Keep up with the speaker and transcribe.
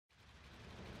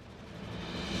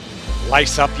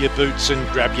Lace up your boots and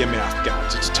grab your mouth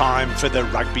guards. It's time for the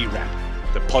Rugby Wrap,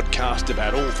 the podcast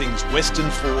about all things Western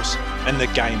Force and the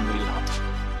game we love.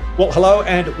 Well, hello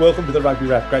and welcome to the Rugby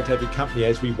Wrap. Great to have your company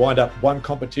as we wind up one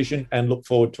competition and look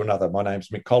forward to another. My name's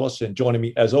Mick Collis, and joining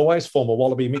me as always, former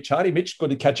Wallaby Mitch Hardy. Mitch, good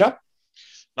to catch up.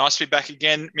 Nice to be back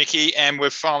again, Mickey, and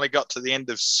we've finally got to the end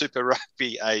of Super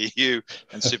Rugby AU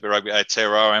and Super Rugby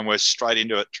Aotearoa, and we're straight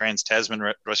into it.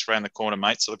 Trans-Tasman just around the corner,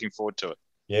 mate, so looking forward to it.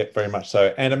 Yeah, very much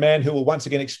so. And a man who will once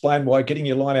again explain why getting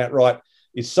your line out right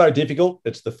is so difficult.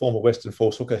 It's the former Western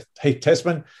Force hooker, Heath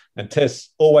Tessman. And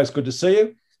Tess, always good to see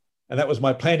you. And that was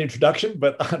my planned introduction,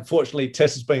 but unfortunately,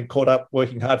 Tess has been caught up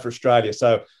working hard for Australia.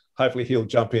 So hopefully he'll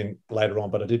jump in later on,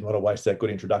 but I didn't want to waste that good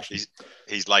introduction.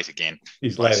 He's late again.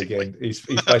 He's basically late again. He's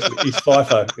basically, he's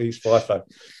FIFO. He's FIFO.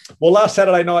 Well, last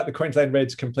Saturday night, the Queensland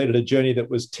Reds completed a journey that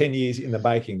was 10 years in the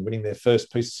making, winning their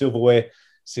first piece of silverware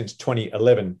since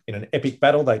 2011. In an epic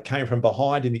battle, they came from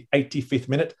behind in the 85th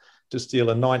minute to steal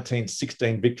a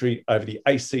 1916 victory over the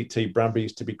ACT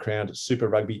Brumbies to be crowned Super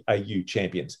Rugby AU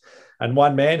champions. And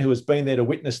one man who has been there to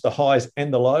witness the highs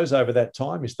and the lows over that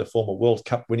time is the former World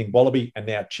Cup winning Wallaby and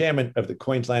now chairman of the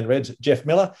Queensland Reds, Jeff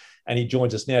Miller. And he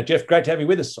joins us now. Jeff, great to have you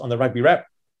with us on the Rugby Wrap.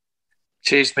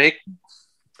 Cheers, Mick.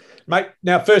 Mate,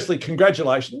 now, firstly,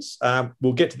 congratulations.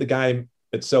 We'll get to the game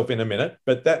itself in a minute,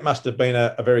 but that must have been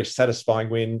a very satisfying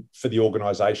win for the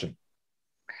organisation.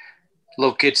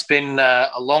 Look, it's been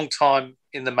a long time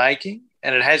in the making,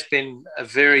 and it has been a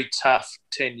very tough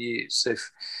 10 years.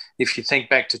 If you think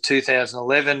back to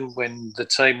 2011 when the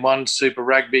team won Super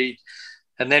Rugby,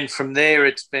 and then from there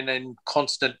it's been in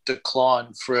constant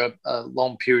decline for a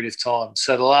long period of time.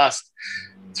 So the last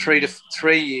 3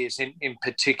 years in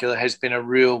particular has been a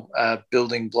real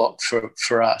building block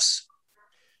for us.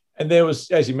 And there was,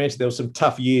 as you mentioned, there was some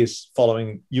tough years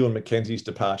following Ewan McKenzie's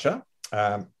departure.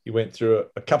 You went through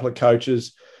a couple of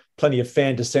coaches, plenty of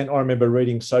fan dissent. I remember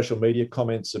reading social media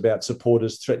comments about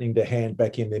supporters threatening to hand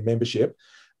back in their membership.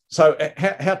 So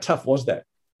how tough was that?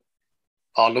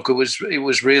 Oh, look, it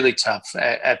was really tough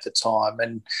at the time.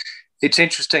 And it's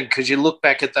interesting because you look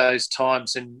back at those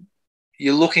times and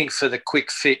you're looking for the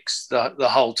quick fix the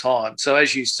whole time. So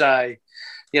as you say,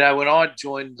 you know, when I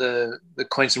joined the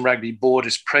Queensland Rugby Board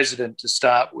as president to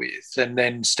start with and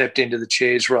then stepped into the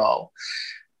chair's role,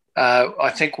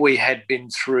 I think we had been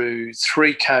through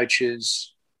 3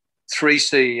 coaches, 3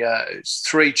 CEOs,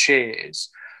 3 chairs,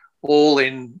 all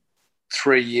in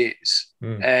 3 years.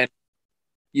 And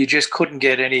you just couldn't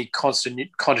get any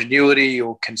continuity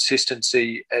or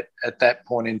consistency at that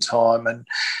point in time. And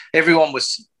everyone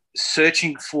was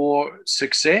searching for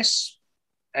success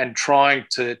and trying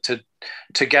to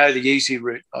go the easy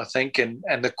route, I think, and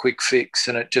the quick fix,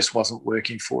 and it just wasn't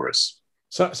working for us.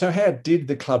 So how did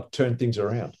the club turn things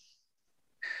around?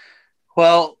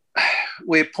 Well,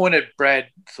 we appointed Brad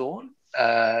Thorn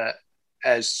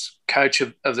as coach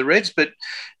of the Reds, but,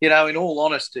 you know, in all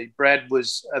honesty, Brad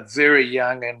was a very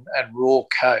young and raw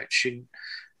coach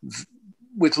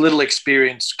with little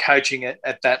experience coaching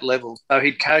at that level. So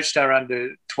he'd coached our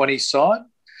under-20 side,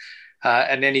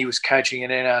 and then he was coaching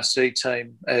an NRC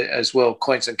team as well,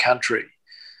 Queensland Country.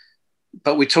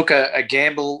 But we took a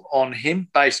gamble on him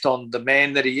based on the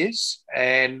man that he is.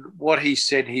 And what he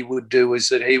said he would do is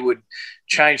that he would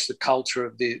change the culture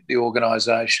of the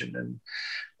organisation. And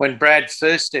when Brad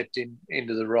first stepped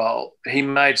into the role, he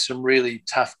made some really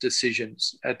tough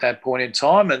decisions at that point in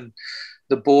time. And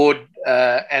the board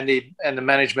and the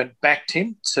management backed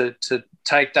him to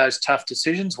take those tough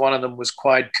decisions. One of them was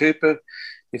Quade Cooper,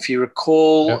 if you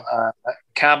recall, yep.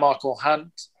 Carmichael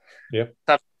Hunt. Yep.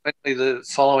 The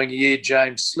following year,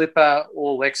 James Slipper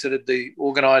all exited the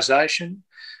organisation,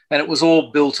 and it was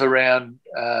all built around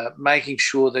making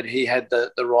sure that he had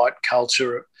the right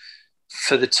culture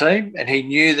for the team. And he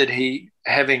knew that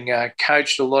having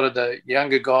coached a lot of the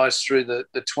younger guys through the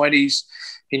 20s,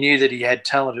 he knew that he had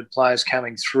talented players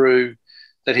coming through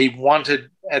that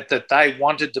they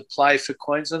wanted to play for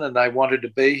Queensland and they wanted to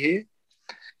be here.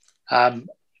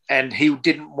 And he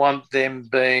didn't want them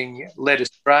being led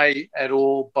astray at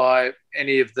all by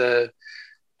any of the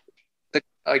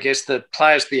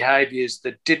players' behaviours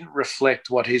that didn't reflect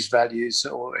what his values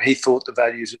or he thought the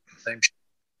values of the team should.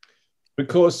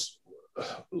 Because,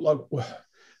 like,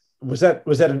 was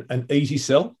that an easy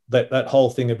sell, that whole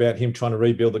thing about him trying to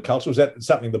rebuild the culture? Was that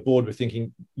something the board were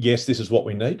thinking, yes, this is what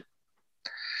we need?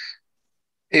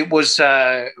 It was,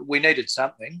 we needed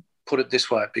something. Put it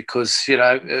this way, because, you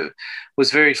know, it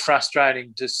was very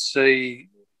frustrating to see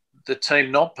the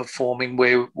team not performing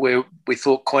where we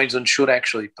thought Queensland should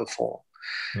actually perform.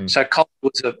 So culture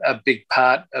was a big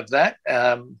part of that.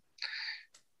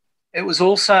 It was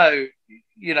also,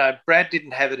 Brad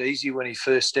didn't have it easy when he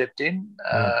first stepped in.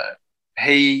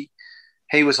 He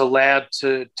was allowed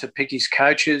to pick his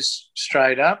coaches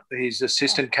straight up, his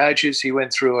assistant coaches. He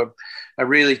went through a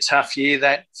really tough year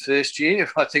that first year.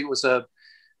 I think it was a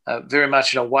very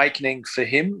much an awakening for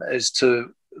him as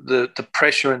to the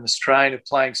pressure and the strain of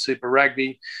playing Super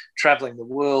Rugby, travelling the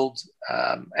world,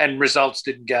 and results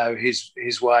didn't go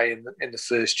his way in the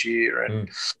first year.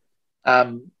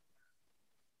 And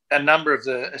a number of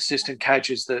the assistant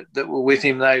coaches that were with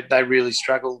him, they really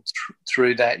struggled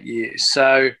through that year.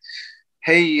 So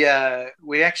we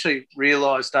actually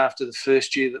realised after the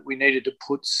first year that we needed to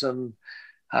put some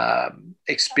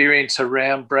experience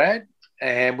around Brad,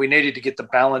 and we needed to get the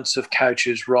balance of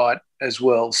coaches right as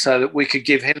well, so that we could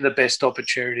give him the best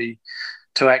opportunity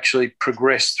to actually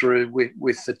progress through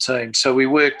with the team. So we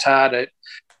worked hard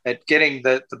at getting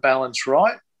the balance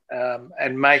right,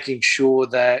 and making sure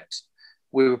that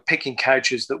we were picking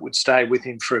coaches that would stay with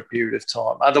him for a period of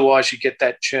time. Otherwise, you get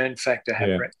that churn factor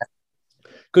happening.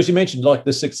 Because you mentioned like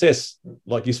the success,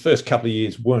 like his first couple of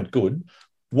years weren't good.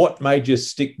 What made you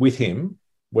stick with him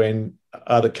when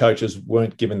other coaches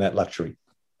weren't given that luxury?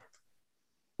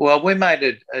 Well, we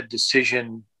made a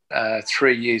decision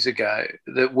 3 years ago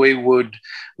that we would,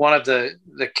 one of the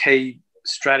key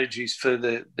strategies for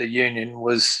the union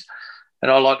was,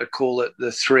 and I like to call it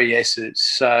the 3 S's.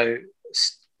 So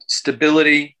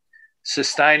stability,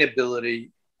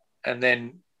 sustainability, and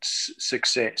then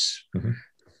success. Mm-hmm.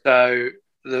 So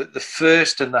the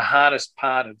first and the hardest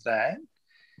part of that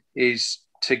is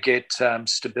to get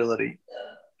stability.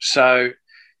 So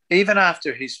even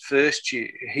after his first year,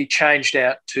 he changed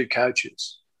out 2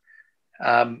 coaches,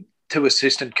 2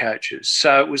 assistant coaches.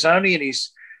 So it was only in his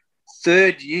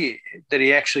 3rd year that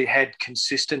he actually had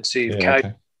consistency of coaching.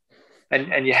 Okay.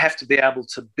 And you have to be able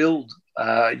to build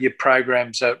your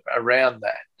programs around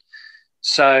that.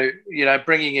 So,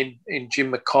 bringing in Jim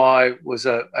Mackay was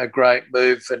a great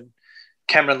move, and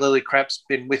Cameron Lillicrap's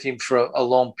been with him for a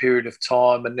long period of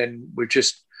time, and then we've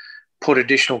just put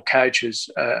additional coaches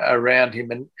around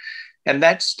him, and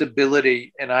that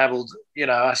stability enabled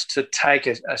us to take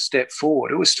a step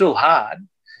forward. It was still hard.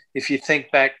 If you think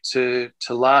back to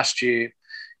last year,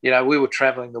 we were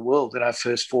travelling the world in our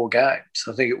first 4 games.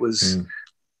 I think it was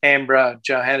Canberra,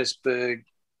 Johannesburg,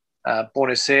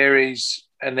 Buenos Aires,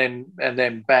 and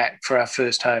then back for our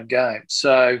first home game.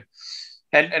 So,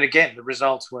 and again, the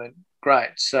results weren't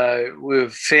great. So we were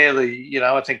fairly,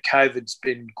 I think COVID's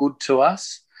been good to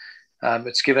us.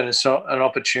 It's given us an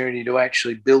opportunity to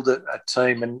actually build a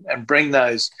team and bring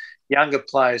those younger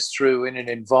players through in an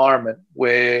environment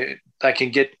where they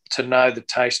can get to know the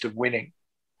taste of winning.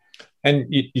 And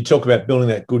you talk about building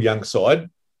that good young side.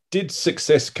 Did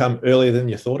success come earlier than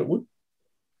you thought it would?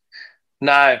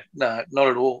 No, not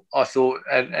at all. I thought,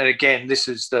 and again, this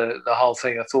is the whole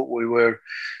thing. I thought we're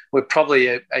probably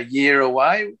a year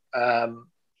away.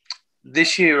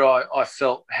 This year, I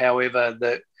felt, however,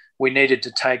 that we needed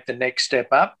to take the next step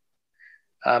up.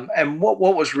 And what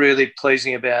was really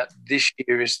pleasing about this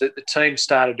year is that the team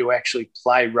started to actually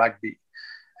play rugby.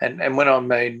 And when I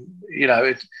mean,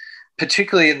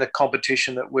 particularly in the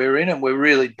competition that we're in, and we're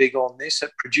really big on this, at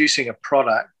producing a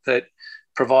product that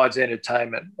provides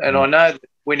entertainment. And I know that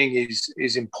winning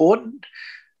is important,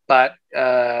 but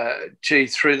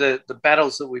through the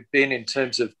battles that we've been in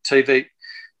terms of TV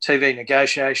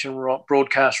negotiation,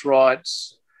 broadcast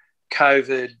rights,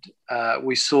 COVID,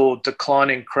 we saw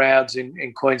declining crowds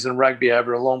in Queensland rugby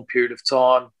over a long period of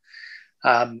time.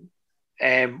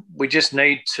 And we just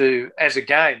need to, as a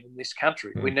game in this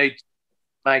country, we need to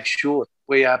make sure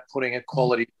we are putting a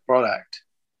quality product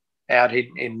out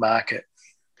in market.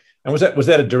 And was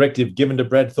that a directive given to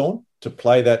Brad Thorn to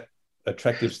play that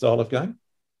attractive style of game?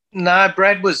 No,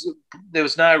 there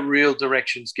was no real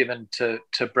directions given to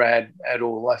Brad at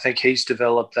all. I think he's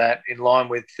developed that in line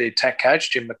with the attack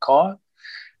coach, Jim Mackay.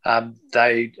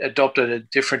 They adopted a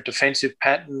different defensive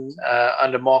pattern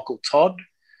under Michael Todd.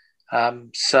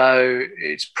 So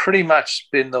it's pretty much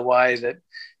been the way that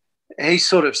he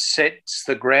sort of sets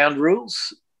the ground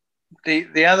rules.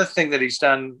 The other thing that he's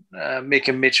done, Mick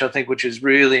and Mitch, I think, which is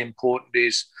really important,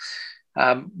 is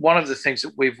one of the things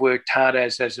that we've worked hard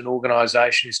as an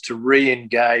organisation is to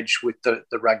re-engage with the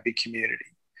rugby community.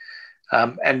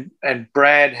 And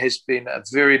Brad has been a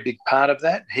very big part of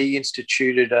that. He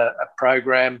instituted a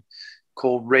program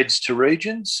called Reds to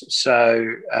Regions. So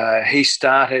he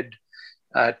started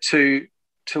 2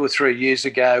 or 3 years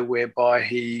ago, whereby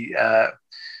he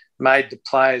made the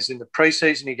players in the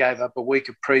pre-season. He gave up a week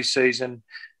of pre-season.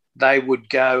 They would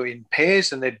go in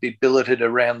pairs and they'd be billeted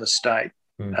around the state.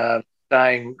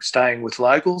 staying with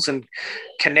locals and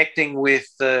connecting with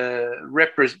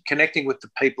the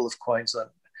people of Queensland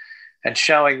and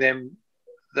showing them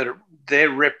that they're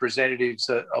representatives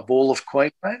of all of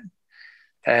Queensland.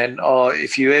 And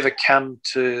if you ever come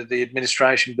to the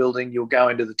administration building, you'll go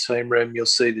into the team room, you'll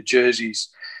see the jerseys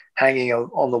hanging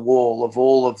on the wall of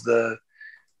all of the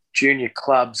junior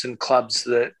clubs and clubs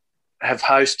that have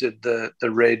hosted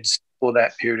the Reds for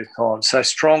that period of time. So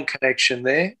strong connection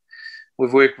there.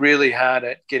 We've worked really hard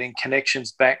at getting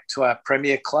connections back to our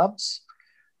premier clubs,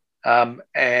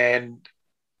 and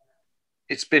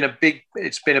it's been a big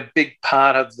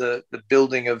part of the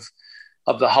building of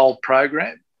the whole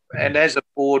program. And as a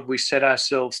board, we set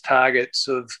ourselves targets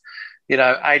of,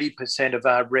 80% of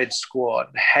our Red squad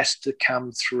has to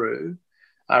come through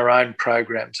our own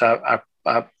programs, our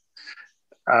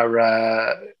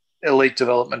elite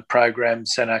development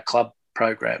programs and our club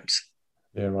programs.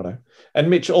 Yeah, righto. And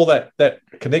Mitch, all that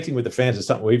connecting with the fans is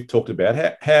something we've talked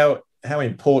about. How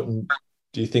important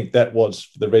do you think that was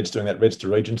for the Reds doing that Reds to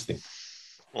Regions thing?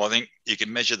 Well, I think you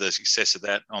can measure the success of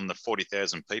that on the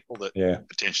 40,000 people that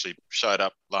potentially showed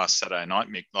up last Saturday night,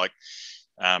 Mick. Like,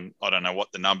 I don't know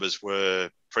what the numbers were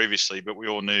previously, but we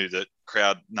all knew that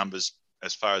crowd numbers,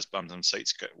 as far as bums and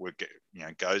seats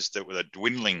goes, that were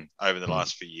dwindling over the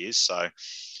last few years. So,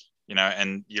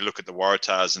 and you look at the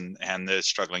Waratahs and they're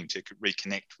struggling to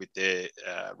reconnect with their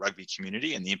rugby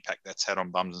community and the impact that's had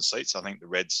on bums and seats. I think the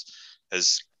Reds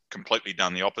has completely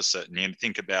done the opposite. And you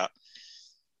think about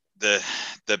the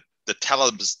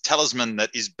talisman that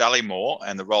is Ballymore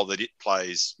and the role that it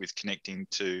plays with connecting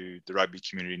to the rugby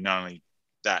community, not only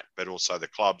that, but also the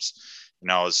clubs.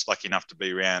 I was lucky enough to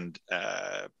be around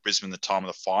Brisbane the time of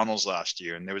the finals last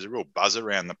year, and there was a real buzz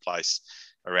around the place,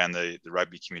 around the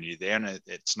rugby community there. And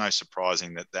it's no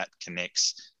surprising that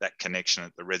connection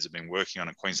that the Reds have been working on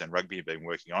and Queensland Rugby have been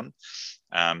working on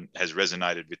has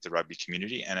resonated with the rugby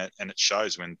community, and it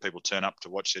shows when people turn up to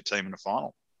watch their team in the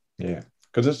final. Yeah.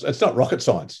 Because it's not rocket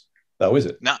science, though, is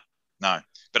it? No.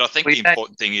 But I think the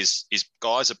important thing is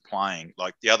guys are playing.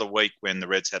 Like the other week when the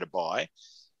Reds had a bye,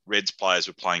 Reds players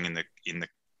were playing in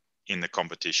the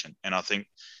competition, and I think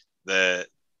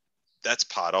that's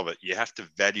part of it. You have to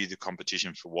value the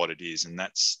competition for what it is, and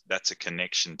that's a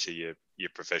connection to your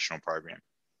professional program.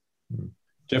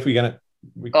 Jeff, I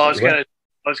was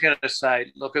going to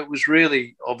say, look, it was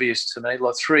really obvious to me.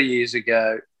 Like 3 years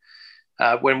ago,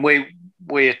 when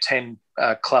we attend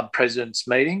club presidents'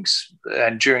 meetings,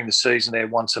 and during the season they're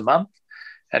once a month,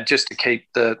 and just to keep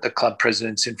the club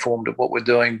presidents informed of what we're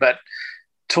doing. But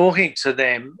talking to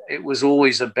them, it was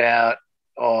always about,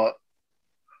 they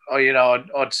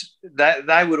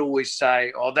would always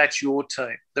say, "Oh, that's your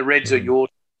team. The Reds are your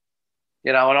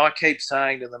team." And I keep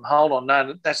saying to them, "Hold on,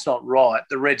 no, that's not right.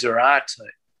 The Reds are our team."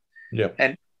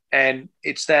 Yeah. And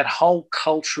it's that whole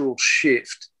cultural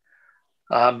shift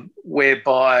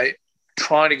whereby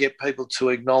trying to get people to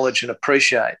acknowledge and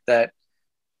appreciate that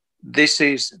this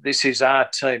is our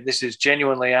team. This is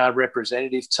genuinely our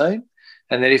representative team.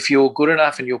 And that if you're good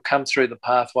enough and you'll come through the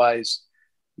pathways,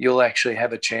 you'll actually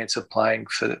have a chance of playing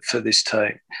for this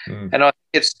team. And I think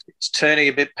it's turning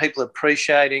a bit, people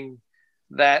appreciating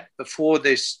that. Before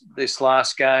this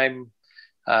last game,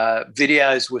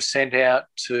 videos were sent out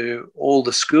to all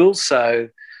the schools. So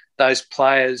those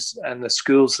players and the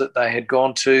schools that they had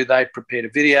gone to, they prepared a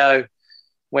video,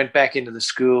 went back into the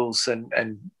schools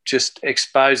and just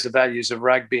exposed the values of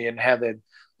rugby and how they'd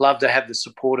love to have the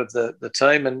support of the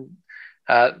team. And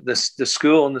the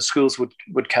school and the schools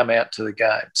would come out to the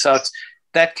game. So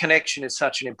that connection is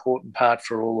such an important part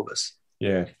for all of us.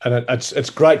 Yeah, and it's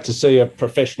great to see a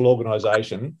professional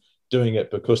organisation doing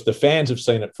it, because the fans have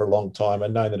seen it for a long time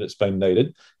and known that it's been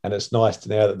needed. And it's nice to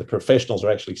know that the professionals are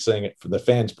actually seeing it from the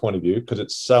fans' point of view, because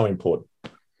it's so important.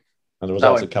 And the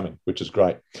results are coming, which is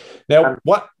great. Now,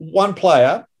 one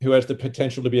player who has the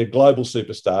potential to be a global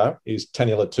superstar is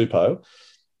Taniela Tupou.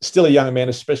 Still a young man,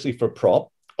 especially for a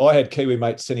prop. I had Kiwi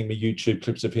mates sending me YouTube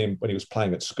clips of him when he was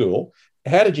playing at school.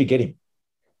 How did you get him?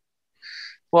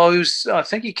 Well, I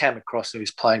think he came across, he was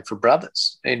playing for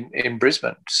Brothers in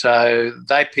Brisbane. So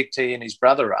they picked he and his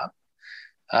brother up.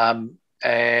 And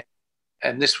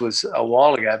this was a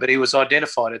while ago, but he was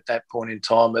identified at that point in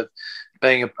time of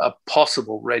being a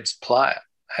possible Reds player.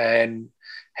 And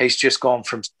he's just gone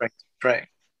from strength to strength.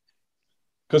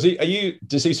 Because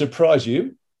does he surprise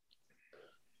you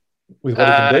with what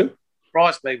he can do?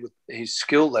 Surprised me with his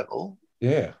skill level.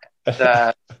 Yeah.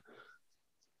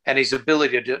 And his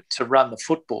ability to run the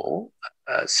football.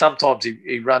 Sometimes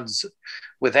he runs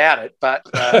without it, but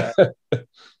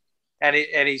and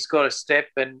he's got a step.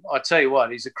 And I tell you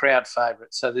what, he's a crowd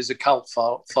favourite. So there's a cult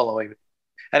following.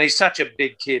 And he's such a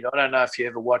big kid. I don't know if you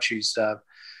ever watch his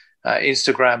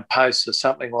Instagram posts or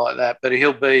something like that, but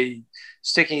he'll be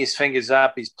sticking his fingers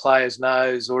up his player's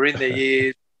nose or in their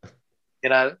ears,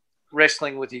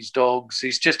 wrestling with his dogs.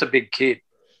 He's just a big kid.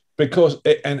 Because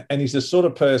and he's the sort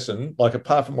of person, like,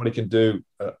 apart from what he can do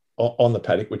on the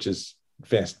paddock, which is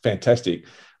fantastic,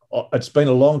 it's been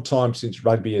a long time since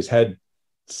rugby has had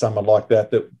someone like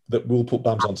that will put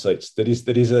bums on seats. That is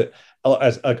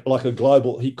like a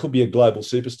global. He could be a global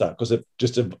superstar because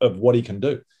of what he can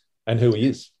do and who he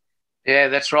is. Yeah,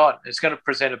 that's right. It's going to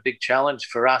present a big challenge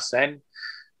for us and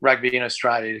rugby in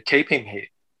Australia to keep him here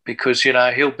because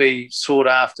he'll be sought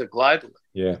after globally.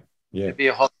 Yeah. He'll be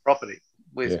a hot property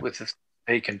with the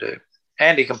he can do,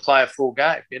 and he can play a full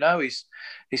game.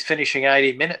 He's finishing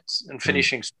 80 minutes and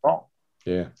finishing strong.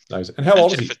 Yeah, nice. And how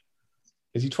old is he?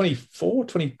 Is he 24,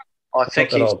 20? I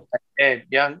think he's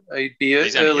young. He'd be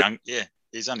he's early. Only young. Yeah,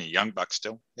 he's only a young buck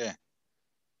still. Yeah.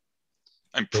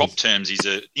 In prop terms, he's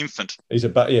an infant. He's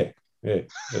as a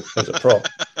prop.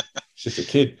 He's just a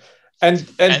kid. And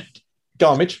go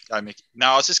on, Mitch. Go, Mick. No,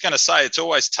 I was just going to say it's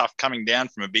always tough coming down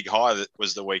from a big high that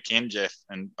was the weekend, Jeff,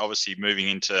 and obviously moving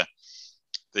into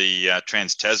the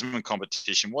Trans-Tasman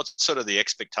competition. What's sort of the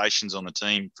expectations on the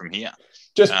team from here?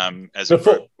 Or am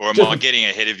I getting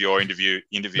ahead of your interview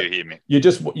here, Mick?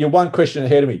 You're one question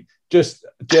ahead of me. Just,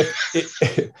 Jeff,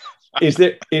 is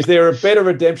there a better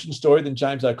redemption story than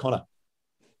James O'Connor?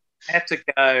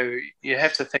 You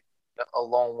have to think a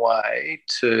long way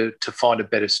to find a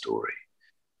better story.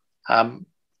 I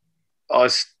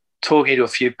was talking to a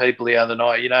few people the other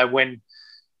night.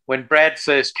 When Brad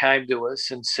first came to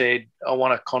us and said, "I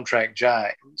want to contract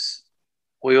James,"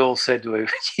 we all said to him,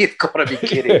 "You've got to be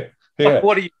kidding! Yeah.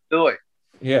 What are you doing?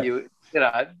 Yeah,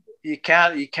 you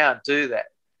can't do that."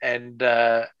 And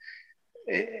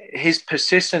his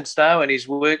persistence, though, and his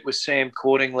work with Sam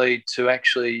Cordingley to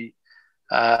actually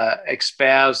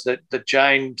espouse that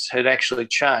James had actually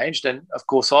changed. And of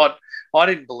course, I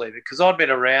didn't believe it because I'd been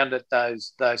around at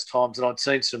those times and I'd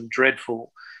seen some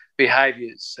dreadful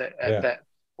behaviours at that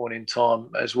point in time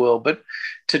as well. But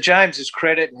to James's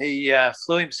credit, he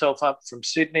flew himself up from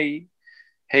Sydney.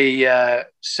 He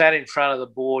sat in front of the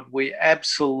board. We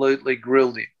absolutely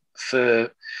grilled him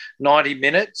for 90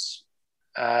 minutes.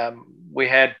 We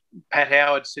had Pat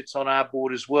Howard sits on our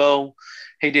board as well.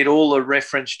 He did all the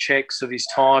reference checks of his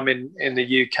time in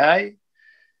the UK,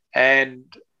 and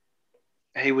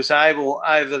he was able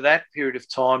over that period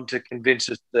of time to convince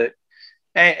us that,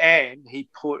 and he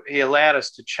allowed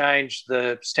us to change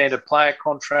the standard player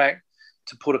contract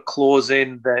to put a clause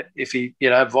in that if he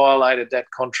violated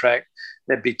that contract,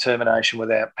 there'd be termination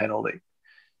without penalty.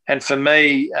 And for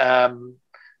me,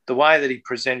 the way that he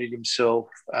presented himself,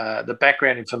 the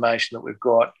background information that we've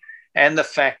got, and the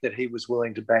fact that he was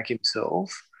willing to back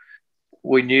himself,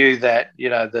 we knew that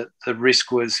the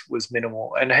risk was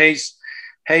minimal. And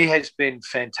he has been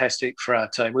fantastic for our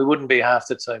team. We wouldn't be half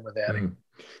the team without him.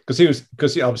 Because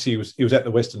obviously he was at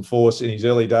the Western Force in his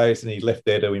early days, and he left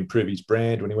there to improve his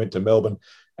brand when he went to Melbourne,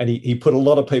 and he put a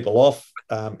lot of people off.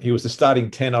 He was the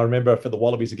starting 10, I remember, for the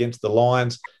Wallabies against the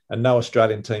Lions, and no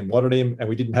Australian team wanted him, and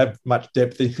we didn't have much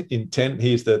depth in 10.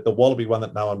 He's the Wallaby one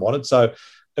that no one wanted. So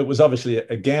it was obviously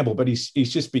a gamble, but he's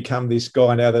just become this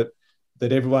guy now that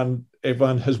everyone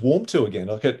has warmed to again.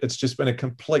 Like it's just been a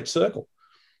complete circle.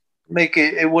 Mick,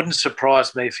 it wouldn't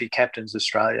surprise me if he captains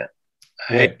Australia.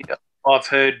 Yeah. I've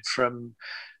heard from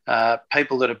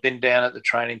people that have been down at the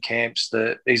training camps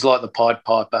that he's like the Pied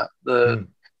Piper. The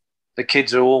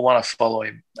kids all want to follow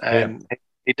him, and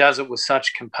he does it with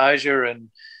such composure and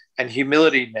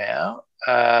humility now.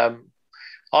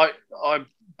 I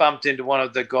bumped into one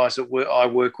of the guys that I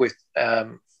work with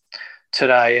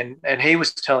today, and he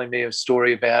was telling me a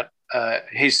story about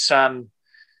his son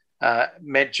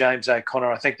met James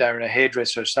O'Connor. I think they were in a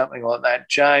hairdresser or something like that.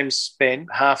 James spent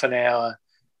half an hour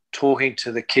talking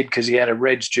to the kid because he had a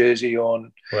Reds jersey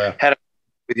on, had a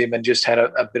with him and just had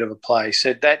a bit of a play. He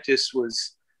said that just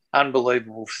was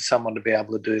unbelievable for someone to be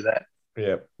able to do that.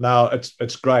 Yeah, no,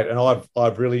 it's great. And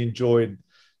I've really enjoyed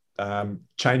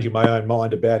changing my own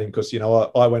mind about him because,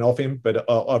 I went off him, but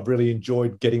I've really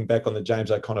enjoyed getting back on the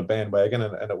James O'Connor bandwagon.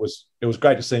 And it was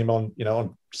great to see him on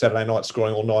Saturday night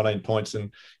scoring all 19 points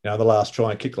and, the last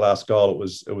try and kick the last goal.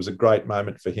 It was a great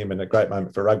moment for him and a great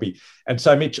moment for rugby. And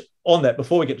so, Mitch, on that,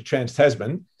 before we get to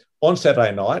Trans-Tasman, on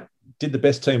Saturday night, did the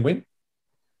best team win?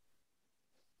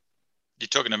 You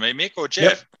talking to me, Mick, or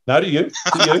Jeff? Yep. No, to you.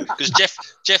 Because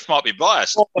Jeff might be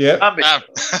biased. Yeah.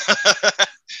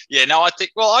 Yeah, no, I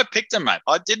picked them, mate.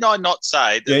 Did I not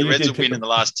say that the Reds will win in the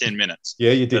last 10 minutes?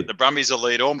 Yeah, you did. That the Brumbies will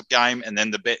lead all game, and then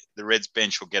the Reds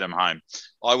bench will get them home.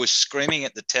 I was screaming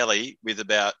at the telly with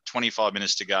about 25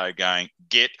 minutes to go, going,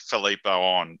 "Get Filippo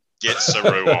on, get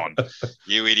Saru on,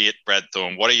 you idiot, Brad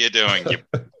Thorn. What are you doing?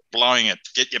 You're blowing it.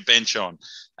 Get your bench on."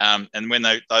 And when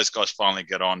those guys finally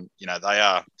get on,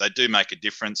 they do make a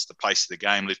difference. The pace of the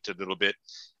game lifted a little bit.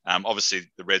 Obviously,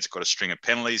 the Reds got a string of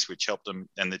penalties, which helped them,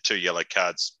 and the 2 yellow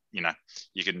cards.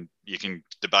 You can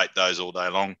debate those all day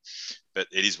long, but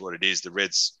it is what it is.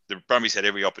 The Brumbies had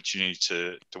every opportunity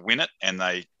to win it, and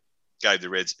they gave the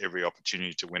Reds every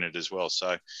opportunity to win it as well.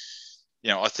 So,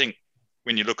 I think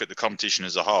when you look at the competition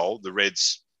as a whole, the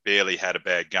Reds barely had a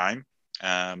bad game,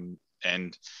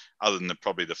 and other than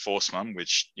probably the force one,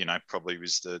 which probably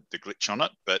was the glitch on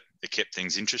it, but it kept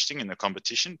things interesting in the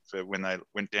competition for when they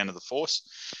went down to the force.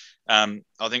 I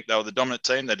think they were the dominant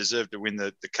team. They deserved to win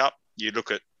the cup. You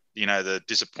look at the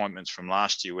disappointments from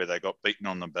last year where they got beaten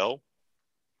on the bell,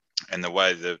 and the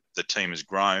way the team has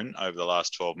grown over the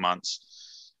last 12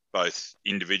 months, both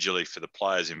individually for the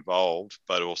players involved,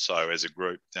 but also as a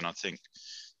group, then I think,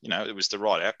 it was the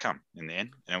right outcome in the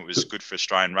end, and it was good for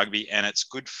Australian rugby, and it's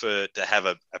good to have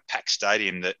a packed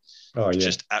stadium that is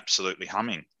just absolutely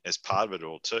humming as part of it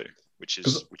all too, which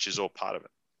is all part of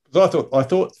it. I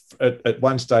thought at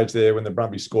one stage there when the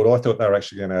Brumbies scored, I thought they were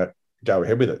actually going to go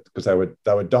ahead with it because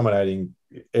they were dominating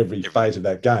every phase of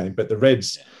that game. But the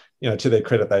Reds, to their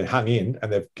credit, they hung in,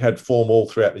 and they've had form all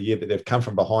throughout the year that they've come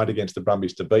from behind against the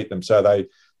Brumbies to beat them. So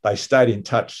they stayed in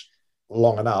touch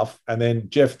long enough. And then,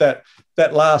 Jeff, that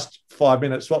last 5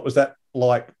 minutes, what was that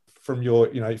like from your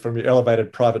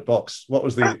elevated private box? What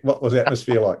was the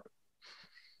atmosphere like?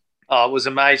 Oh, it was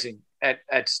amazing at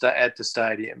the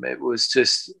stadium. It was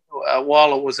just,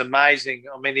 while it was amazing,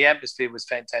 I mean, the atmosphere was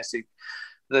fantastic.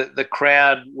 The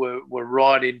crowd were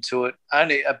right into it.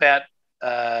 Only about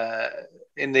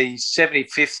in the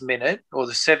 75th minute, or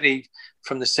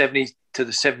from the 70 to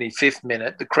the 75th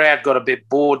minute, the crowd got a bit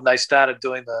bored and they started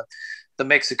doing the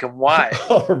Mexican way.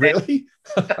 Oh, really?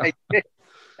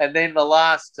 And then the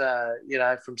last,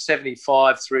 from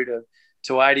 75 through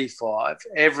to 85,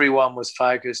 everyone was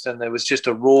focused, and there was just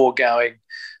a roar going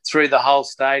through the whole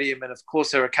stadium. And of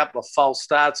course, there were a couple of false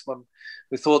starts when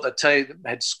we thought the team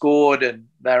had scored and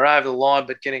they were over the line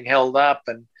but getting held up,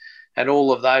 and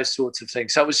all of those sorts of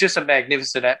things. So it was just a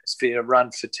magnificent atmosphere to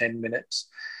run for 10 minutes,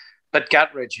 but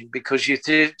gut-wrenching, because you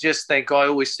just think, I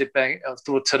always sit back, I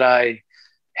thought today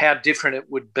how different it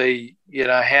would be,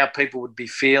 how people would be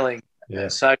feeling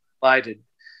so elated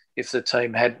if the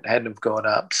team hadn't have gone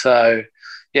up. So,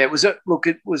 it was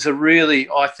a really,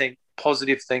 I think,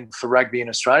 positive thing for rugby in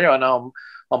Australia. I know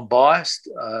I'm biased.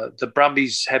 The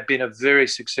Brumbies have been a very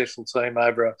successful team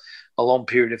over a long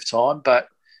period of time, but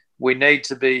we need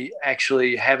to be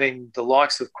actually having the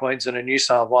likes of Queensland and New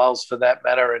South Wales, for that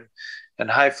matter,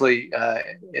 and hopefully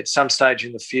at some stage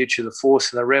in the future, the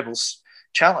Force and the Rebels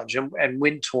challenge and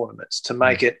win tournaments to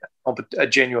make it a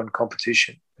genuine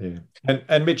competition. Yeah.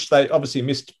 And Mitch, they obviously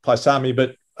missed Paisami,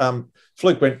 but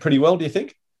Fluke went pretty well, do you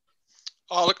think?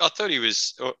 Oh, look, I thought he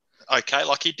was okay.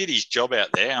 Like, he did his job out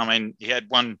there. I mean, he had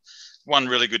one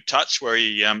really good touch where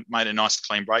he made a nice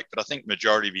clean break, but I think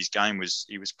majority of his game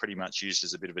he was pretty much used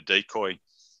as a bit of a decoy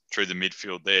through the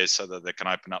midfield there so that they can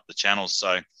open up the channels.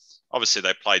 So obviously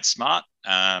they played smart.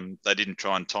 They didn't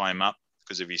try and tie him up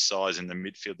because of his size in the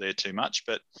midfield there too much.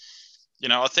 But,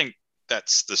 I think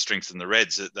that's the strength in the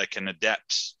Reds, that they can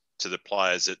adapt to the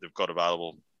players that they've got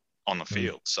available on the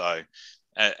field. So,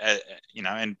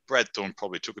 and Brad Thorn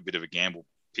probably took a bit of a gamble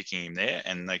picking him there,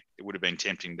 and it would have been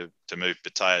tempting to move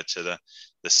Patea to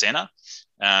the centre.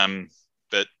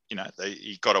 But,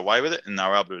 he got away with it and they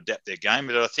were able to adapt their game.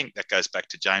 But I think that goes back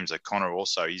to James O'Connor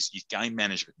also. His game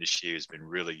management this year has been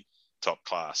really top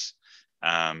class.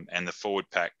 And the forward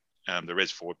pack, the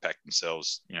Reds forward pack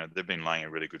themselves, they've been laying a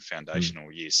really good foundation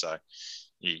all year. So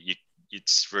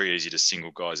it's very easy to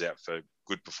single guys out for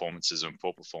good performances and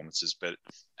poor performances. But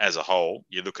as a whole,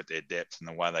 you look at their depth and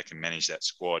the way they can manage that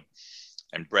squad.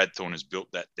 And Brad Thorn has built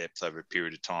that depth over a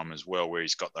period of time as well, where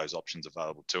he's got those options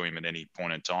available to him at any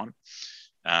point in time.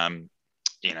 When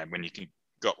you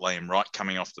got Liam Wright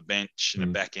coming off the bench in the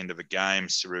back end of a game,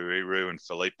 Saru and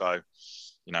Filippo,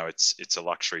 it's a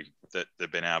luxury that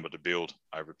they've been able to build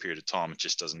over a period of time. It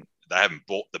just doesn't. They haven't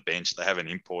bought the bench. They haven't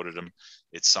imported them.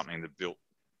 It's something they've built.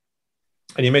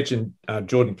 And you mentioned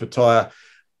Jordan Patea.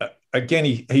 Again,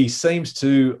 he seems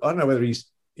to. I don't know whether he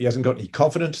hasn't got any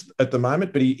confidence at the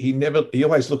moment, but he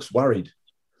always looks worried.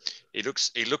 He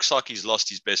looks like he's lost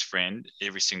his best friend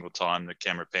every single time the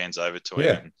camera pans over to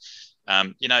him.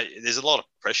 there's a lot of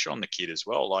pressure on the kid as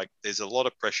well. Like, there's a lot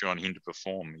of pressure on him to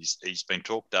perform. He's been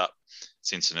talked up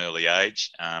since an early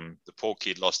age. The poor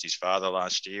kid lost his father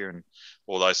last year, and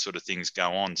all those sort of things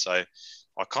go on. So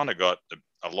I kind of got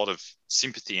a lot of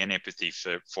sympathy and empathy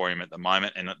for him at the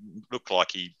moment, and it looked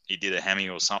like he did a hammy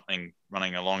or something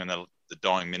running along in the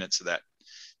dying minutes of that.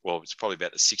 Well, it's probably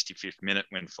about the 65th minute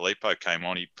when Filippo came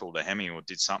on. He pulled a hammy or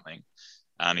did something.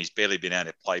 He's barely been able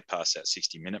to play past that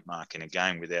 60-minute mark in a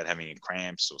game without having a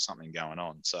cramps or something going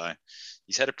on. So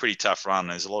he's had a pretty tough run.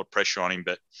 There's a lot of pressure on him,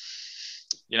 but,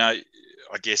 I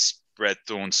guess Brad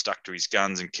Thorn stuck to his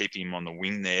guns and keeping him on the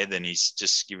wing there. Then he's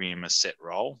just giving him a set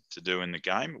role to do in the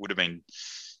game. It would have been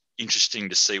interesting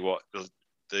to see what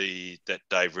that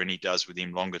Dave Rennie does with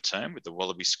him longer term with the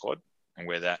Wallaby squad, and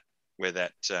where that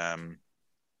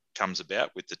comes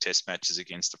about with the test matches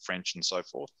against the French and so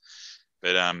forth.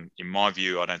 But in my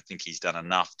view, I don't think he's done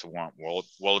enough to warrant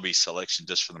Wallaby selection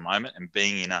just for the moment. And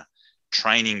being in a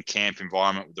training camp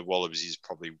environment with the Wallabies is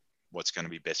probably what's going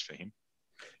to be best for him.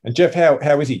 And Jeff,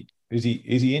 how is he? Is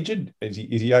he injured? Is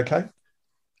he okay? Did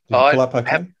he pull up okay?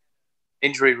 Haven't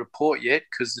injury report yet,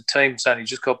 because the team's only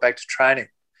just got back to training.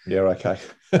 Yeah, okay.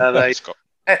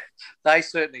 They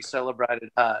certainly celebrated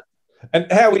hard.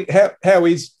 And how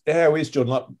is Jordan?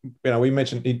 Like, we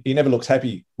mentioned he never looks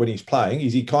happy when he's playing.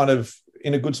 Is he kind of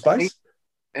in a good space?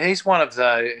 He's one of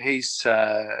he's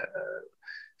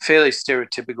fairly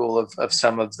stereotypical of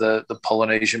some of the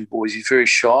Polynesian boys. He's very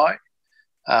shy,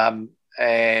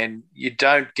 and you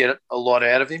don't get a lot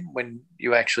out of him when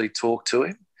you actually talk to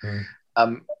him.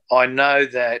 I know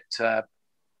that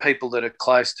people that are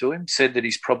close to him said that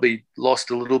he's probably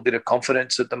lost a little bit of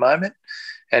confidence at the moment.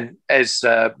 And as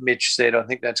Mitch said, I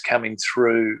think that's coming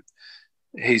through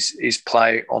his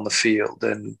play on the field.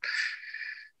 And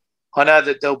I know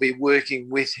that they'll be working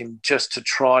with him just to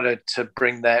try to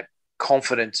bring that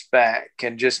confidence back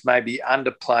and just maybe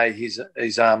underplay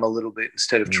his arm a little bit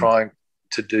instead of trying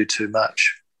to do too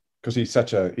much. Because he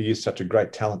is such a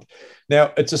great talent.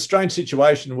 Now, it's a strange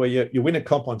situation where you win a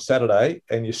comp on Saturday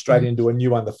and you're straight into a new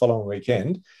one the following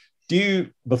weekend.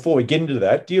 Before we get into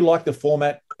that, do you like the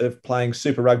format of playing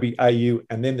Super Rugby AU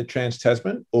and then the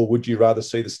Trans-Tasman, or would you rather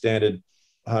see the standard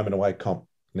home and away comp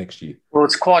next year? Well,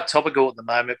 it's quite topical at the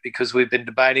moment because we've been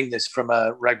debating this from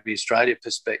a Rugby Australia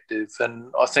perspective,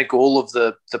 and I think all of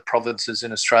the provinces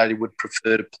in Australia would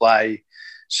prefer to play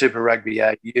Super Rugby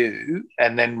AU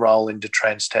and then roll into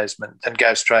Trans-Tasman, then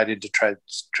go straight into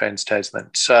Trans-Tasman.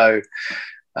 So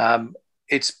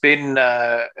it's been,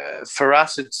 for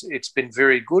us, it's been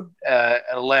very good. It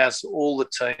allows all the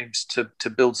teams to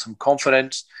build some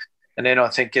confidence, and then I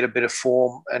think get a bit of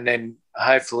form, and then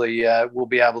hopefully we'll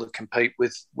be able to compete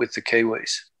with the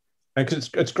Kiwis. And because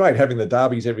it's great having the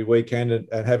derbies every weekend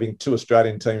and having two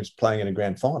Australian teams playing in a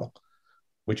grand final,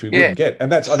 which we wouldn't get.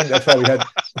 And I think that's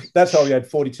why we had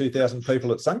 42,000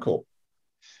 people at Suncorp.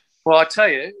 Well, I tell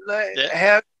you,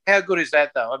 how good is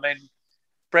that though? I mean,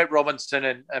 Brett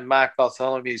Robinson and Mark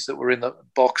Bartholomew's that were in the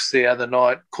box the other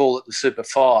night call it the Super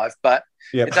Five, but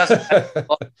it doesn't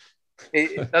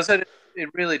matter. It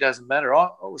really doesn't matter. I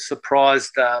was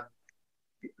surprised.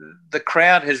 The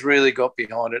crowd has really got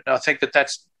behind it, and I think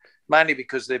that's mainly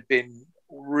because they've been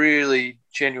really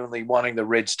genuinely wanting the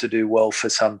Reds to do well for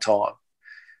some time.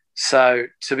 So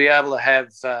to be able to have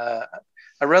a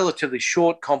relatively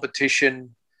short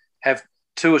competition, have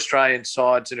two Australian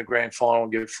sides in a grand final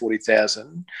and give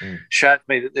 40,000 shows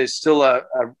me that there's still a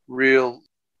real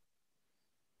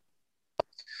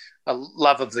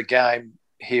love of the game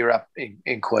here up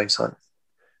in Queensland.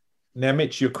 Now,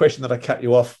 Mitch, your question that I cut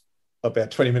you off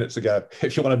about 20 minutes ago,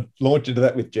 if you want to launch into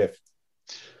that with Jeff.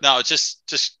 No, it's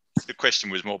just the question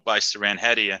was more based around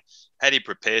how do you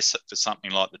prepare for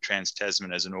something like the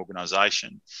Trans-Tasman as an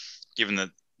organisation, given that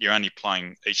you're only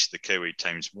playing each of the Kiwi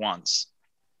teams once.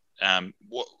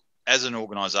 As an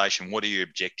organisation, what are your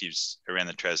objectives around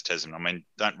the Trans-Tasman? I mean,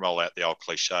 don't roll out the old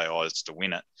cliche, it's to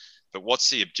win it, but what's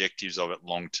the objectives of it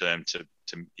long term?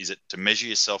 Is it to measure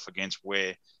yourself against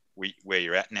where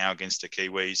you're at now against the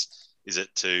Kiwis? Is it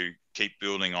to keep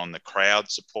building on the crowd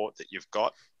support that you've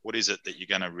got? What is it that you're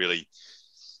going to really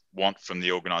want from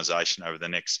the organisation over the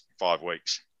next 5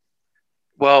 weeks?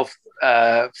 Well,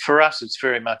 for us, it's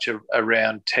very much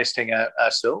around testing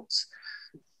ourselves.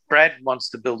 Brad wants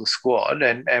to build a squad,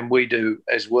 and we do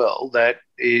as well, that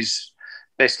is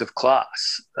best of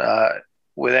class.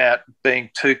 Without being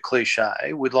too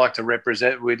cliche, we'd like to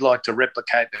replicate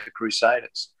the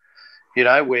Crusaders,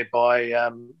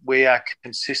 whereby we are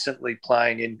consistently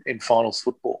playing in finals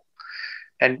football.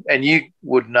 And you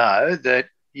would know that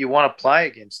you want to play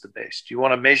against the best. You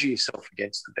want to measure yourself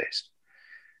against the best.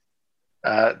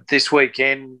 This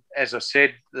weekend, as I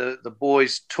said, the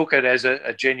boys took it as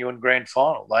a genuine grand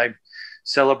final. They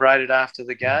celebrated after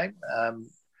the game.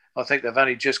 I think they've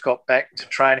only just got back to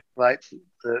training late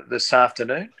this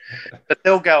afternoon, but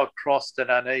they'll go across to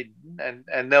Dunedin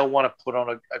and they'll want to put on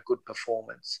a good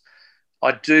performance.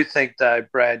 I do think, though,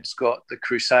 Brad's got the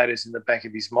Crusaders in the back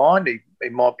of his mind. He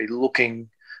might be looking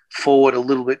forward a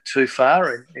little bit too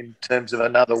far in terms of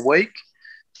another week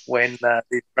when the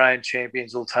Australian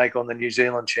champions will take on the New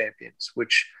Zealand champions,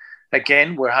 which,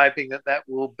 again, we're hoping that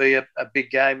will be a big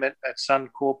game at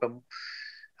Suncorp, and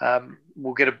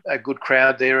we'll get a good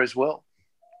crowd there as well.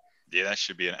 Yeah, that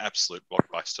should be an absolute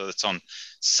blockbuster. That's on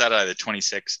Saturday, the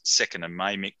 22nd of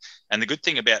May, Mick. And the good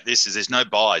thing about this is there's no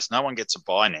buys. No one gets a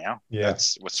buy now. Yeah,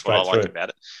 that's what I like about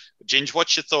it. Ginge,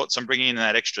 what's your thoughts on bringing in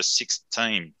that extra sixth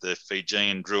team, the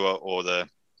Fijian Drua or the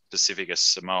Pacifica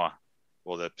Samoa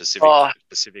or the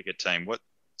Pacifica team,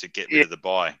 to get rid of the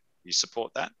buy? You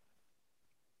support that?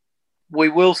 We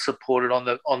will support it on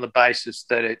the basis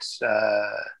that it's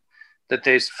that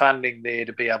there's funding there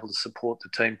to be able to support the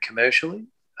team commercially.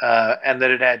 And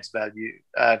that it adds value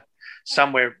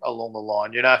somewhere along the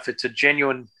line. You know, if it's a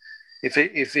genuine, if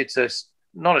it's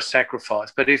not a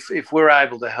sacrifice, but if we're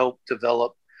able to help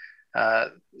develop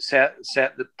the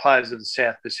players of the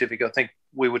South Pacific, I think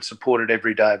we would support it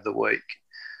every day of the week.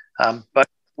 But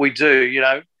we do, you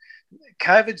know,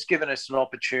 COVID's given us an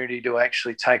opportunity to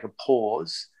actually take a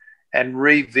pause and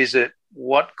revisit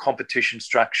what competition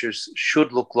structures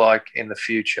should look like in the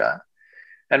future.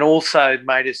 And also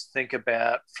made us think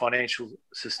about financial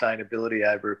sustainability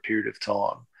over a period of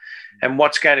time and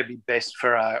what's going to be best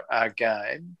for our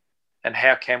game and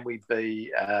how can we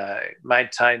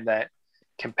maintain that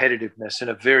competitiveness in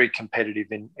a very competitive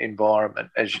environment,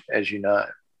 as you know.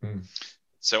 Mm.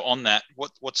 So on that,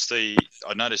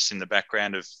 I noticed in the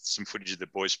background of some footage of the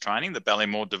boys training, the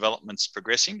Ballymore development's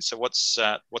progressing. So what's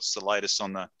the latest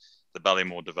on the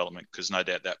Ballymore development? Because no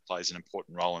doubt that plays an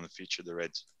important role in the future of the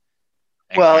Reds.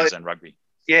 Queensland rugby.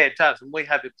 Yeah, it does. And we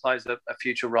hope it plays a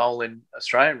future role in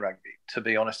Australian rugby, to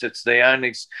be honest. It's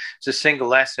a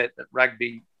single asset that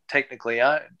rugby technically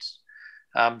owns.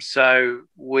 So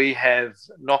we have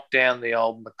knocked down the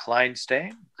old McLean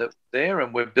stand that's there,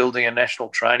 and we're building a national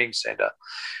training centre,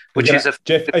 which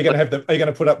Jeff, are you going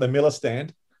to put up the Miller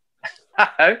stand?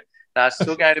 No, it's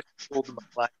still going to be called the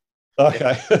McLean.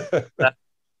 Okay.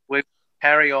 We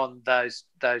carry on those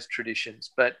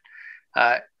traditions, but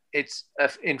it's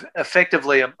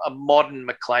effectively a modern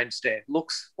McLean stand.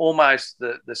 Looks almost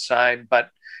the same, but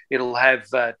it'll have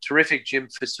terrific gym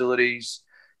facilities.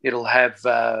 It'll have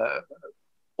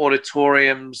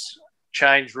auditoriums,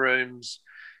 change rooms,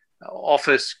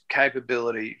 office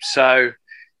capability. So,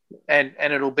 and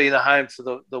it'll be the home for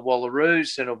the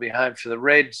Wallaroos, and it'll be home for the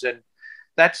Reds, and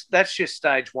that's just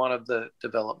stage one of the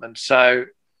development. So,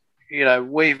 you know,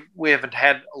 we haven't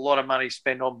had a lot of money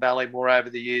spent on Ballymore over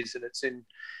the years, and it's in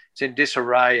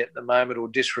disarray at the moment, or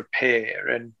disrepair,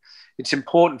 and it's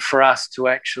important for us to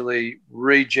actually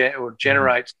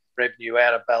generate revenue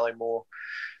out of Ballymore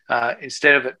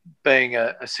instead of it being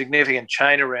a significant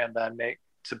chain around our neck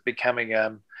to becoming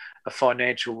a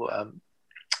financial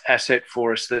asset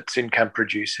for us that's income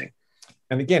producing.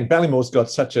 And again, Ballymore's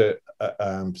got such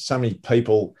so many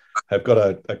people have got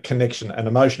a connection, an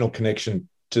emotional connection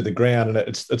to the ground, and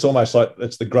it's almost like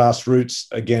it's the grassroots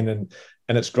again,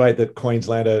 and it's great that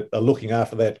Queensland are looking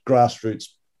after that grassroots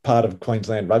part of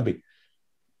Queensland rugby.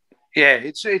 Yeah,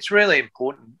 it's really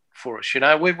important for us. You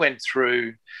know, we went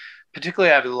through,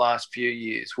 particularly over the last few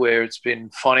years, where it's been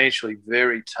financially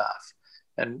very tough,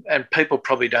 and people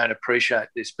probably don't appreciate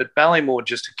this, but Ballymore,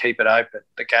 just to keep it open,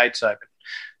 the gates open,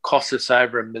 costs us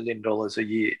over $1 million a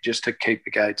year just to keep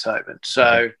the gates open.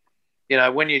 So, you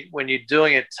know, when you're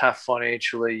doing it tough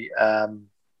financially,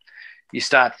 you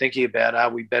start thinking about, are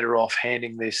we better off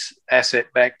handing this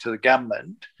asset back to the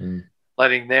government,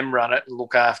 letting them run it and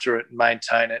look after it and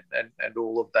maintain it and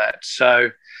all of that. So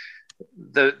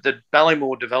the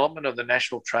Ballymore development of the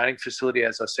National Training Facility,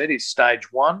 as I said, is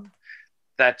stage one.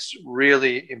 That's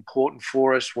really important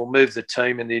for us. We'll move the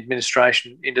team and the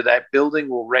administration into that building.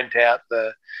 We'll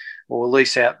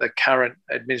lease out the current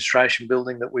administration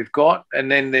building that we've got.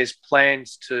 And then there's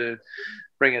plans to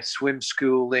bring a swim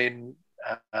school in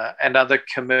and other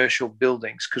commercial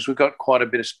buildings, because we've got quite a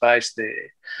bit of space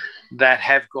there that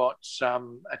have got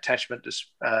some attachment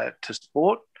to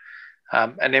sport.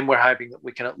 And then we're hoping that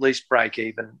we can at least break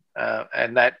even.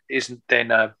 And that isn't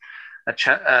then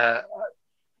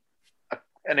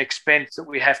an expense that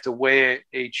we have to wear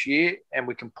each year, and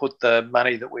we can put the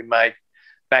money that we make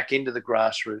back into the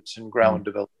grassroots and grow and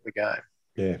develop the game.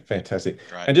 Yeah, fantastic.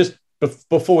 Right. And just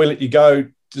before we let you go,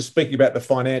 just speaking about the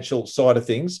financial side of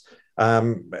things,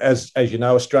 as you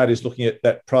know, Australia is looking at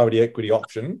that private equity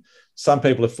option. Some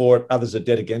people are for it, others are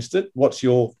dead against it. What's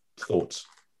your thoughts?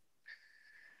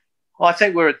 Well, I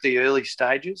think we're at the early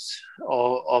stages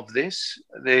of this.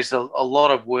 There's a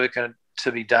lot of work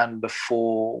to be done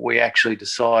before we actually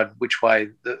decide which way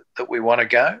that we want to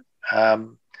go.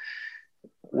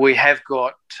 We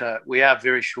are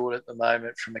very short at the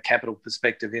moment from a capital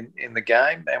perspective in the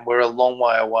game, and we're a long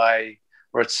way away,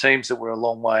 or it seems that we're a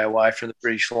long way away from the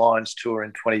British Lions Tour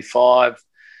in 25,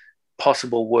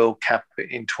 possible World Cup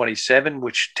in 27,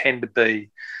 which tend to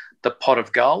be the pot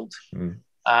of gold.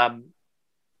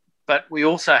 But we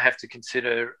also have to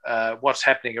consider what's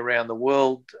happening around the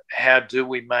world. How do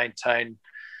we maintain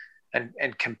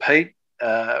and compete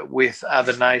with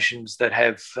other nations that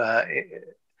have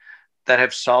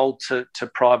sold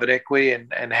to private equity,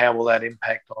 and how will that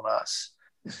impact on us?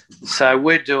 So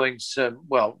we're doing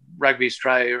Rugby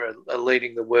Australia are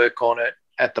leading the work on it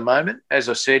at the moment. As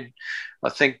I said, I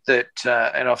think that,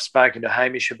 and I've spoken to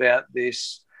Hamish about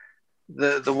this,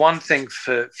 the one thing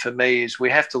for me is we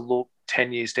have to look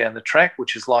 10 years down the track,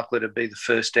 which is likely to be the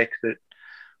first exit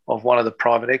of one of the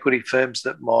private equity firms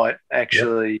that might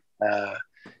actually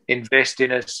invest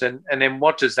in us. And then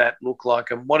what does that look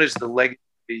like? And what is the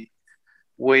legacy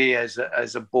we as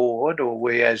a board, or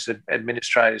we as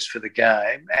administrators for the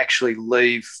game, actually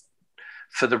leave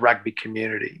for the rugby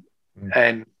community?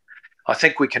 And I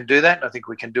think we can do that, and I think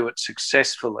we can do it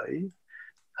successfully.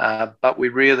 But we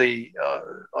really,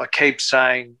 I keep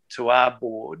saying to our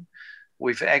board,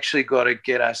 we've actually got to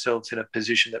get ourselves in a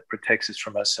position that protects us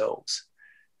from ourselves,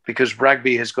 because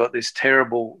rugby has got this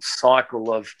terrible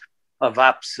cycle of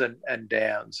ups and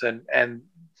downs, and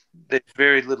there's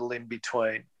very little in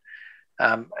between.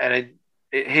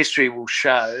 History will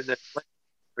show that if we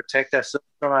protect ourselves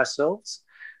from ourselves,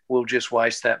 we'll just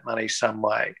waste that money some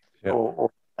way.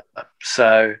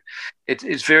 So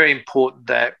it's very important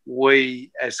that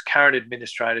we, as current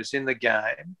administrators in the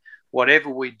game, whatever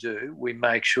we do, we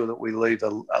make sure that we leave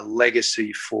a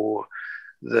legacy for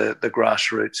the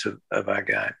grassroots of our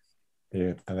game.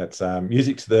 Yeah, and that's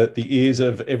music to the ears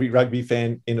of every rugby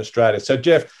fan in Australia. So,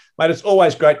 Jeff, mate, it's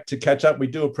always great to catch up. We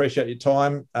do appreciate your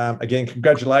time. Again,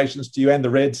 congratulations to you and the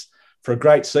Reds for a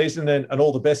great season, and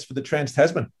all the best for the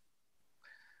Trans-Tasman.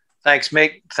 Thanks,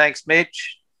 Mick. Thanks,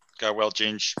 Mitch. Go well,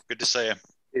 Ginge. Good to see you.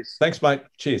 Yes. Thanks, mate.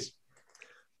 Cheers.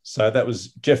 So that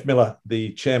was Jeff Miller,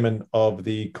 the chairman of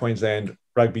the Queensland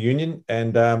Rugby Union.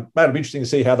 And, mate, it'll be interesting to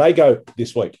see how they go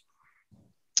this week.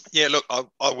 Yeah, look,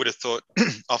 I would have thought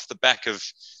off the back of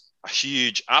a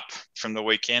huge up from the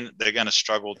weekend, they're going to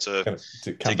struggle to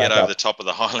get over the top of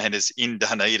the Highlanders in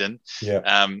Dunedin.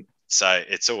 Yeah. So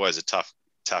it's always a tough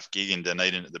gig in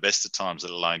Dunedin at the best of times,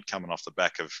 let alone coming off the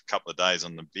back of a couple of days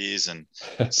on the beers and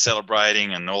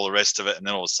celebrating and all the rest of it. And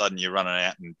then all of a sudden you're running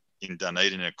out in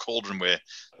Dunedin in a cauldron where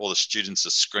all the students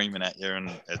are screaming at you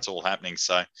and it's all happening.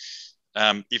 So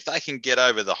if they can get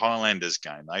over the Highlanders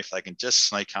game, if they can just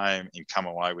sneak home and come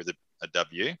away with a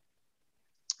W,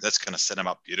 that's going to set them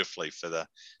up beautifully for the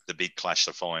big clash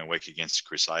the following week against the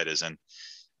Crusaders. And,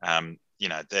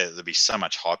 there'll be so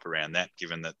much hype around that,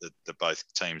 given that the both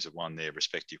teams have won their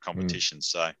respective competitions.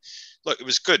 So, look, it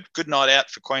was good night out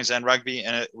for Queensland Rugby,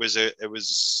 and it was there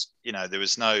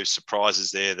was no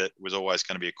surprises there. That was always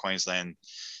going to be a Queensland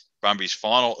Brumbies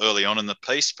final early on in the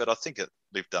piece, but I think it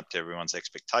lived up to everyone's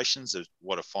expectations of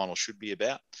what a final should be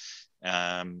about.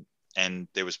 And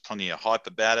there was plenty of hype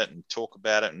about it and talk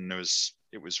about it, and it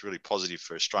was really positive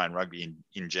for Australian rugby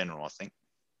in general, I think.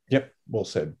 Yep, well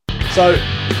said. So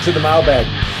to the mailbag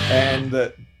and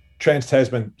the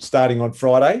Trans-Tasman starting on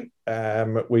Friday.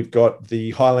 We've got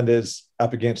the Highlanders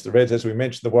up against the Reds, as we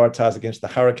mentioned, the Waratahs against the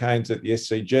Hurricanes at the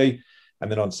SCG.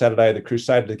 And then on Saturday, the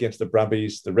Crusaders against the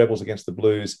Brumbies, the Rebels against the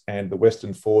Blues, and the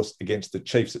Western Force against the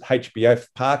Chiefs at HBF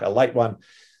Park, a late one,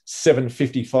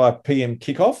 7:55 p.m.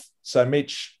 kickoff. So,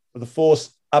 Mitch, the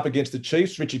Force up against the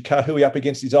Chiefs, Richard Kahui up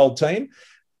against his old team.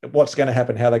 What's going to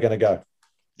happen? How are they going to go?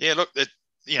 Yeah, look,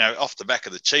 off the back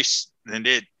of the Chiefs, and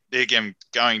they're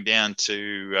going down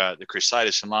to the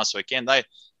Crusaders from last weekend. They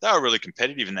were really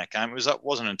competitive in that game. It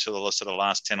wasn't until the sort of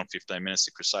last 10 or 15 minutes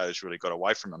the Crusaders really got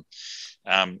away from them.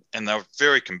 And they were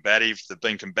very combative. They've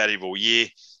been combative all year.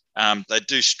 They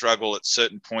do struggle at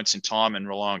certain points in time and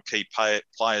rely on key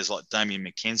players like Damien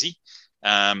McKenzie.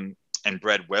 And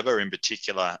Brad Weber in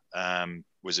particular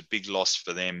was a big loss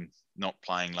for them not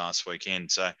playing last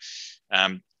weekend. So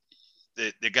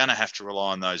they're going to have to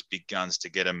rely on those big guns to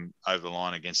get them over the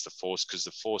line against the Force, because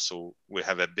the Force will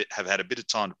have had a bit of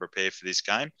time to prepare for this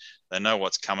game. They know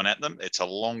what's coming at them. It's a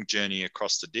long journey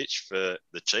across the ditch for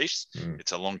the Chiefs.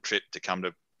 It's a long trip to come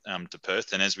to to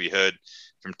Perth. And as we heard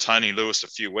from Tony Lewis a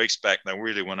few weeks back, they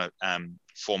really want to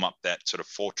form up that sort of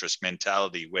fortress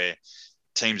mentality where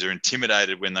teams are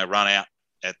intimidated when they run out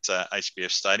at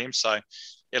HBF Stadium. So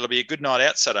it'll be a good night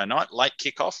out Saturday night, late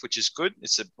kickoff, which is good.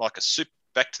 It's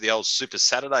back to the old Super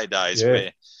Saturday days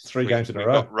where 3 games in a row.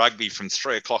 We've got rugby from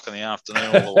 3 o'clock in the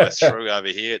afternoon all the way through over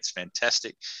here. It's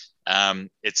fantastic.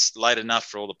 It's late enough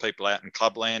for all the people out in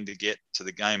Clubland to get to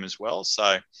the game as well.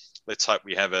 So let's hope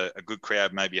we have a good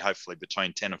crowd, maybe hopefully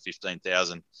between 10 or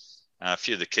 15,000. A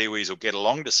few of the Kiwis will get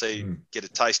along to get a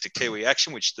taste of Kiwi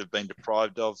action, which they've been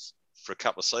deprived of for a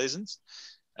couple of seasons.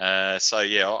 I'm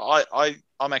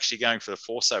actually going for the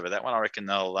Force over that one. I reckon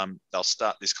they'll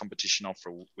start this competition off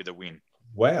with a win.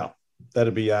 Wow,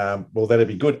 that'd be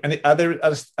good. And are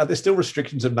there still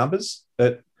restrictions of numbers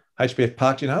at HBF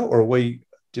Park? Do you know, or are we?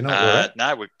 Do you know?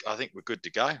 No, I think we're good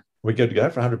to go. We're good to go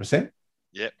for 100%.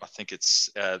 Yeah, I think it's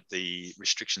the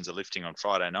restrictions are lifting on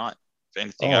Friday night. If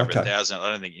anything over 1,000,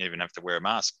 I don't think you even have to wear a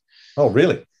mask. Oh,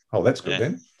 really? Oh, that's good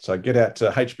then. So get out to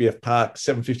HBF Park,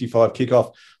 7:55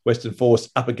 kickoff, Western Force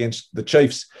up against the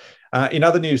Chiefs. In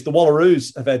other news, the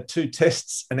Wallaroos have had 2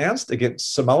 tests announced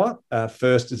against Samoa.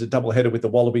 First is a doubleheader with the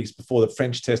Wallabies before the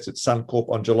French test at Suncorp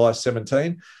on July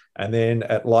 17, and then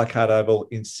at Leichhardt Oval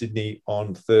in Sydney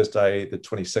on Thursday, the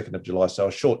 22nd of July. So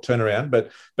a short turnaround,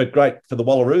 but great for the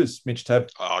Wallaroos, Mitch, to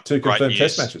have 2 confirmed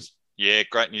test matches. Yeah,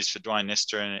 great news for Dwayne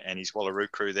Nestor and his Wallaroo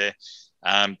crew there.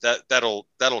 That'll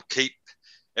keep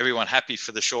everyone happy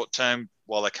for the short term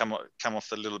while they come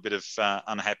off a little bit of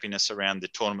unhappiness around the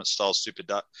tournament style Super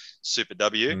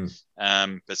W.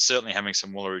 But certainly having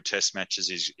some Wallaroo test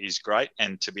matches is great,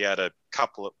 and to be able to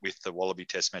couple it with the Wallaby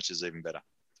test matches even better.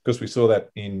 Because we saw that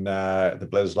in the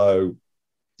Bledisloe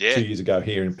 2 years ago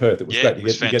here in Perth. It was great. It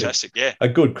was fantastic. A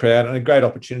good crowd and a great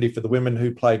opportunity for the women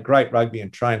who play great rugby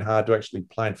and train hard to actually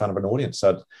play in front of an audience.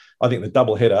 So I think the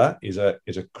double header is a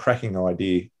cracking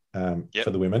idea for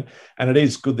the women. And it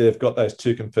is good they've got those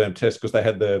 2 confirmed tests, because they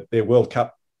had their World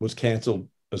Cup was cancelled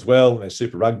as well. And their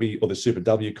Super Rugby or the Super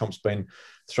W comp's been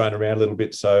thrown around a little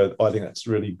bit. So I think that's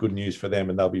really good news for them,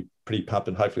 and they'll be pretty pumped,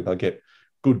 and hopefully they'll get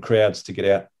good crowds to get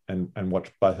out and watch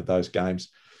both of those games.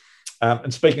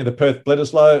 And speaking of the Perth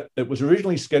Bledisloe, it was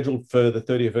originally scheduled for the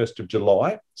 31st of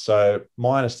July. So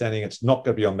my understanding, it's not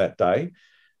going to be on that day.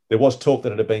 There was talk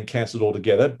that it had been cancelled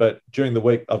altogether, but during the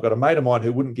week, I've got a mate of mine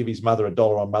who wouldn't give his mother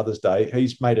 $1 on Mother's Day.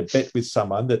 He's made a bet with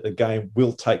someone that the game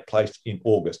will take place in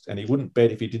August, and he wouldn't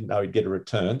bet if he didn't know he'd get a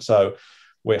return. So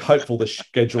we're hopeful the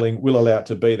scheduling will allow it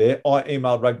to be there. I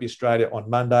emailed Rugby Australia on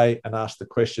Monday and asked the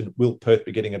question, will Perth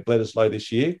be getting a Bledisloe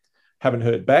this year? Haven't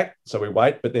heard back, so we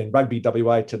wait. But then Rugby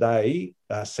WA today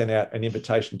sent out an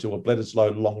invitation to a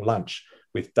Bledisloe long lunch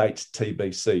with dates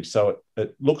TBC. So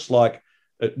it looks like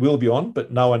it will be on,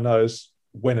 but no one knows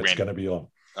when it's going to be on.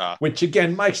 Which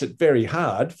again makes it very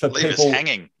hard for people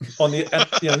hanging on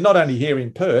the not only here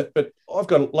in Perth, but I've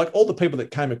got like all the people that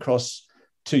came across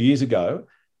 2 years ago.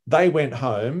 They went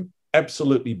home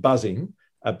absolutely buzzing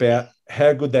about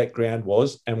how good that ground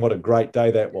was and what a great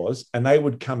day that was. And they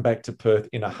would come back to Perth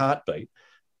in a heartbeat.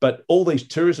 But all these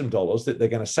tourism dollars that they're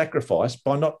going to sacrifice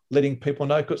by not letting people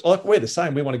know, because like we're the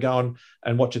same, we want to go on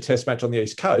and watch a test match on the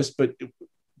East Coast, but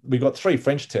we've got 3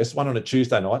 French tests, one on a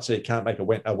Tuesday night, so you can't make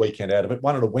a weekend out of it,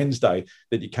 one on a Wednesday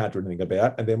that you can't do anything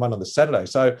about, and then one on the Saturday.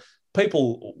 So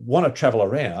people want to travel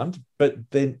around, but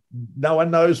then no one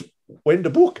knows when to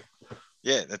book.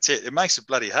 Yeah, that's it. It makes it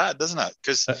bloody hard, doesn't it?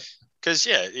 Because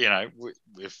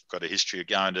we've got a history of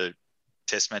going to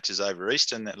test matches over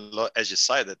East, and as you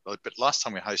say that, but last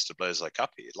time we hosted Bledisloe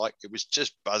Cup here, like it was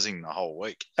just buzzing the whole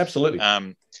week. Absolutely.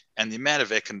 And the amount of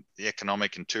the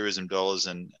economic and tourism dollars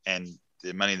and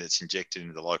the money that's injected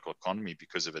into the local economy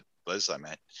because of a Bledisloe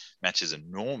match is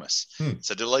enormous.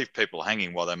 So to leave people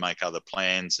hanging while they make other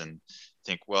plans and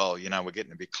think, well, we're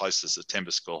getting a bit close to September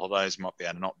school holidays, might be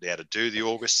able to not be able to do the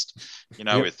August.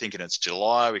 We're thinking it's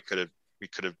July. We could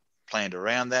have planned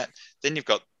around that. Then you've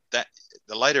got that.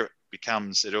 The later it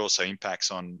becomes, it also impacts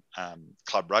on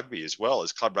club rugby as well,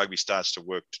 as club rugby starts to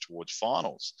work towards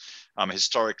finals.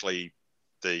 Historically,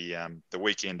 the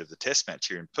weekend of the test match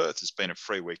here in Perth has been a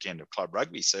free weekend of club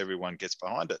rugby, so everyone gets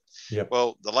behind it. Yep.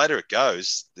 Well, the later it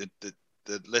goes,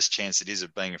 the less chance it is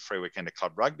of being a free weekend of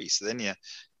club rugby. So then you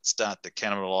start to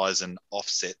cannibalise and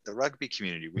offset the rugby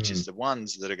community, which is the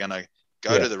ones that are going to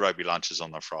go to the rugby lunches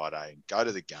on the Friday, and go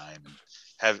to the game, and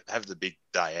have the big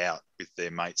day out with their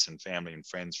mates and family and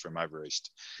friends from over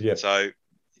East. Yeah. So,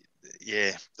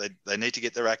 they need to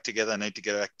get their act together. They need to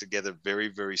get their act together very,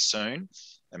 very soon.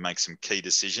 and make some key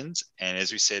decisions. And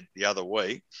as we said the other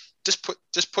week, just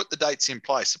put the dates in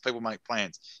place so people make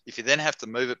plans. If you then have to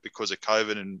move it because of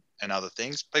COVID and other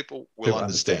things, people will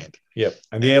understand. Yep,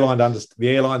 and the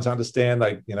airlines understand.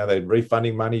 They're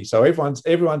refunding money, so everyone's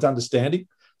understanding.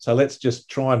 So let's just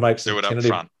try and make some tentative. Up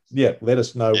front. Yeah, let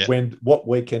us know what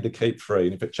weekend to keep free,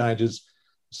 and if it changes,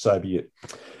 so be it.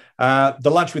 The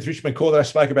lunch with Richie McCaw that I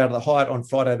spoke about at the Hyatt on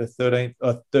Friday the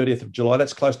 30th of July,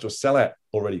 that's close to a sellout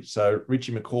already. So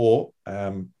Richie McCaw,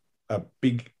 a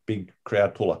big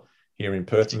crowd puller here in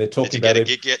Perth, and they're talking about it. Did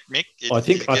you get a gig yet, Mick?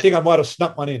 I think I might have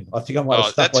snuck one in.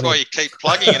 That's why you keep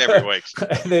plugging it every week.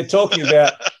 And they're talking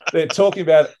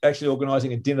about actually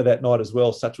organising a dinner that night as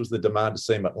well. Such was the demand to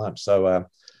see him at lunch. So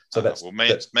that's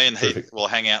me and Heath will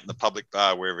hang out in the public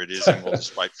bar wherever it is, and we'll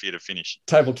just wait for you to finish.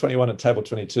 Table 21 and table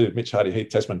 22. Mitch Hardy, Heath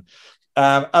Tessman.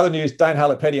 Other news: Dane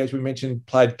Harlett-Petty, as we mentioned,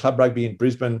 played club rugby in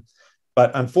Brisbane.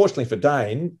 But unfortunately for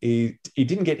Dane, he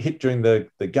didn't get hit during the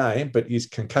game, but his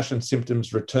concussion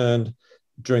symptoms returned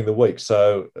during the week.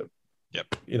 So,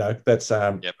 that's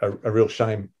a real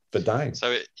shame for Dane. So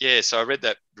I read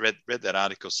that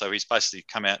article. So he's basically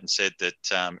come out and said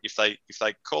that if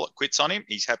they call it quits on him,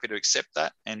 he's happy to accept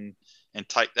that and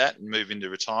take that and move into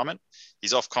retirement.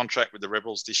 He's off contract with the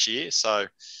Rebels this year, so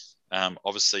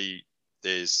obviously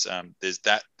there's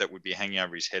that would be hanging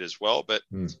over his head as well. But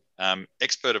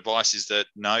expert advice is that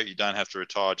no, you don't have to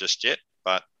retire just yet.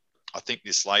 But I think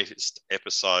this latest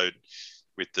episode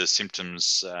with the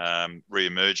symptoms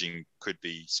re-emerging could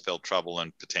be spelled trouble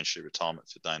and potentially retirement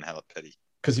for Dane Harlett-Petty.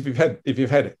 Because if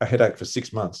you've had a headache for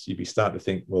 6 months, you'd be starting to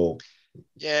think, well,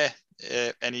 yeah,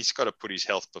 and he's got to put his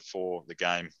health before the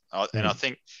game. And I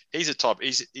think he's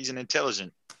an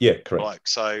intelligent bloke.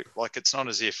 So it's not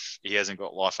as if he hasn't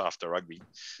got life after rugby.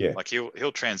 Yeah.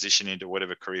 He'll transition into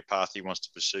whatever career path he wants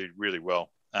to pursue really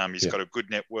well. He's got a good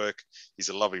network. He's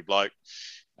a lovely bloke.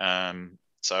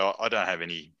 So I don't have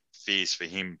any fears for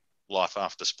him life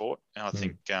after sport. And I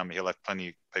think he'll have plenty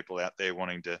of people out there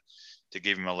wanting to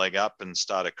give him a leg up and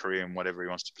start a career in whatever he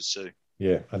wants to pursue.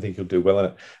 Yeah, I think he'll do well in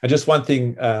it. And just one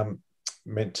thing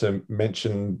meant to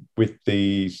mention with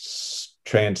the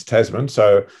Trans-Tasman.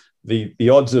 So the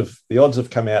odds have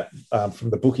come out from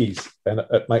the bookies, and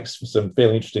it makes for some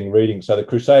fairly interesting reading. So the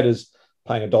Crusaders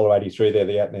paying $1.83, they're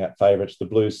the out-and-out favourites. The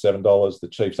Blues $7, the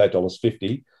Chiefs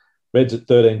 $8.50. Reds at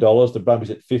 $13, the Brumbies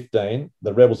at $15,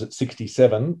 the Rebels at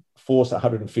 $67, Force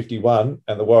 $151,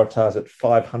 and the Waratahs at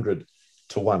 $500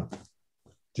 to 1. Do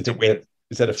you think that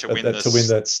is that to win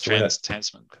the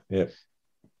Tasman? Yeah.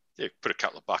 Yeah, put a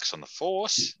couple of bucks on the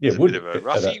Force. Yeah, would a bit of a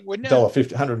roughie, wouldn't it?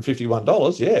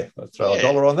 $151. Yeah, I'd throw a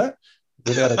dollar on that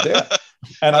without a doubt.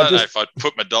 And I don't know if I'd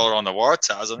put my dollar on the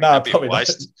Waratahs. I think that'd be a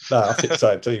waste. No, I think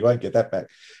so too. You won't get that back.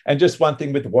 And just one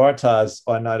thing with the Waratahs,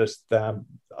 I noticed.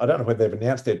 I don't know whether they've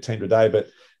announced their team today, but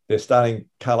they're starting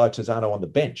Carlo Tizzano on the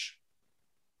bench.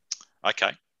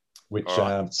 Okay. Which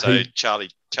so Charlie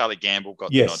Gamble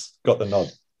got the nod. Got the nod.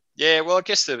 Yeah, well, I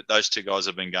guess those two guys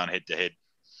have been going head to head.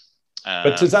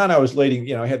 But Tizzano was leading.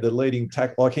 Had the leading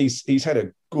tackle. He's had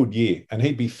a good year, and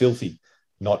he'd be filthy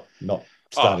not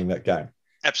starting that game.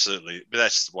 Absolutely, but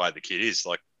that's the way the kid is.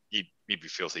 He'd be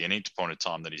filthy any point of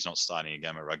time that he's not starting a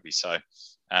game of rugby. So,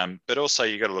 but also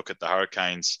you got to look at the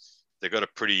Hurricanes. They've got a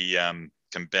pretty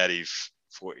combative,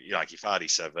 if Artie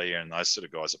Savia and those sort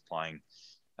of guys are playing.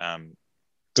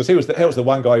 Because he was the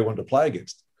one guy you wanted to play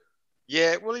against.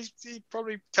 Yeah, well, he'd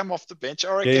probably come off the bench.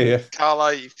 I reckon Carlo,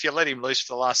 if you let him loose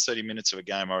for the last 30 minutes of a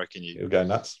game, I reckon he'll go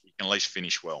nuts. You can at least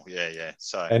finish well. Yeah.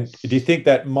 So, and do you think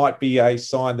that might be a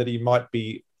sign that he might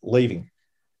be leaving?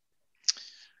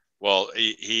 Well,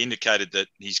 he indicated that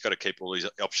he's got to keep all these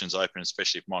options open,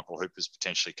 especially if Michael Hooper's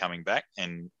potentially coming back.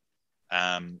 And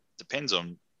depends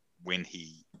on when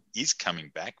he is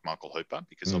coming back, Michael Hooper,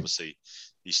 because obviously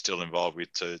he's still involved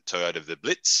with Toyota the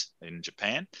Blitz in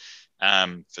Japan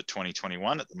for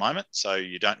 2021 at the moment. So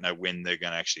you don't know when they're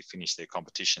going to actually finish their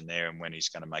competition there and when he's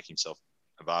going to make himself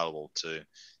available to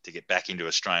get back into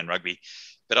Australian rugby.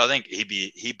 But I think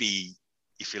he'd be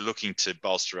if you're looking to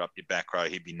bolster up your back row,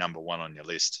 he'd be number one on your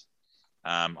list.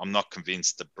 I'm not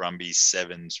convinced the Brumbies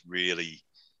Sevens really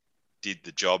did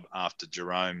the job after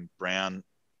Jerome Brown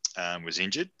was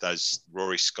injured. Those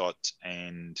Rory Scott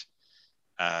and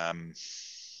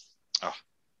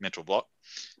mental block.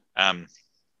 We'll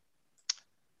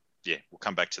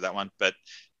come back to that one. But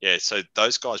so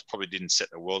those guys probably didn't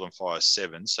set the world on fire as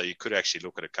seven. So you could actually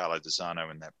look at a Carlo Tizzano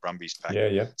in that Brumbies pack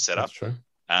setup. That's true.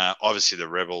 Obviously, the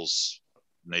Rebels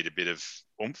need a bit of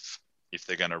oomph if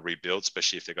they're going to rebuild,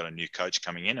 especially if they've got a new coach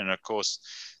coming in. And of course,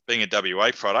 being a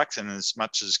WA product, and as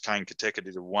much as Kane Kateka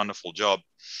did a wonderful job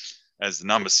as the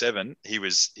number 7, he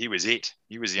was it.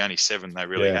 He was the only 7 they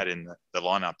really had in the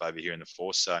lineup over here in the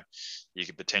force. So you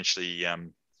could potentially,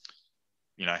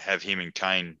 have him and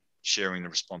Kane sharing the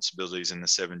responsibilities in the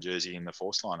 7 jersey in the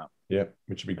force lineup. Yeah,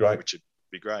 which would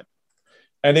be great.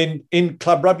 And in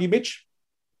club rugby, Mitch?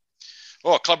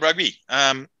 Oh, club rugby.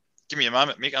 Give me a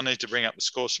moment, Mick. I need to bring up the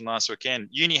scores from last weekend.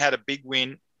 Uni had a big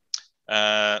win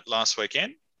last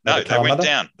weekend. No, they went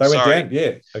down. They went down,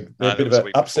 yeah. A bit of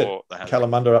an upset.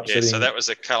 Kalamunda upsetting. Yeah, so that was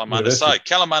a Kalamunda. So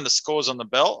Kalamunda scores on the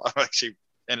bell. I actually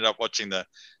ended up watching the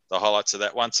highlights of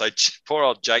that one. So poor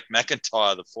old Jake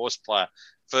McIntyre, the force player,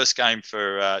 first game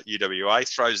for UWA,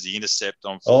 throws the intercept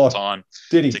on full time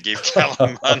to give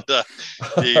Kalamunda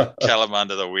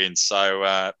the win.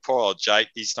 So poor old Jake,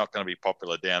 he's not going to be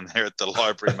popular down there at the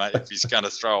library, mate, if he's going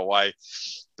to throw away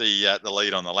the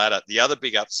lead on the ladder. The other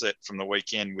big upset from the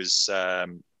weekend was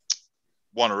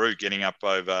Wanneroo getting up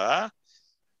over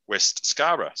West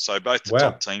Scarborough. So both the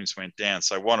top teams went down.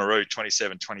 So Wanneroo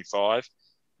 27-25.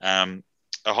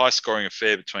 A high-scoring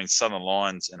affair between Southern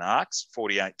Lions and Arcs,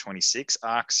 48-26.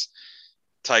 Arcs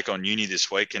take on Uni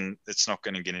this week, and it's not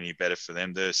going to get any better for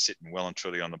them. They're sitting well and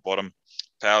truly on the bottom.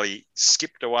 Pally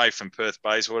skipped away from Perth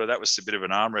Bayswater. That was a bit of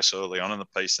an arm wrestle early on in the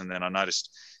piece, and then I noticed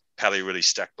Pally really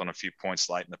stacked on a few points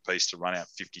late in the piece to run out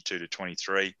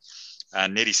 52-23.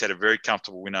 Neddy's had a very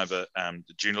comfortable win over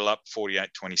the Joondalup,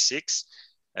 48-26.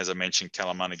 As I mentioned,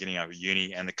 Kalamunda getting over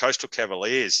Uni, and the Coastal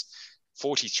Cavaliers,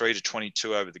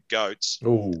 43-22 over the Goats.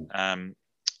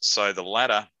 So the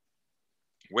ladder,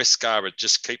 West Scarborough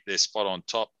just keep their spot on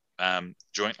top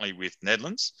jointly with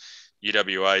Nedlands.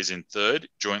 UWA is in third,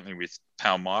 jointly with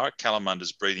Palmyra.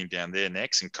 Kalamunda's breathing down there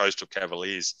next, and Coastal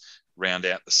Cavaliers round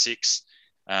out the 6.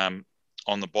 On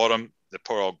the bottom, the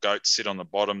poor old Goats sit on the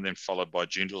bottom, then followed by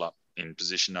Joondalup in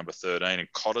position number 13,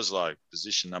 and Cottesloe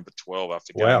position number 12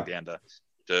 after going down to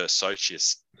the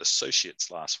Associates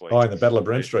last week. Oh, in the Battle of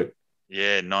Broome Street.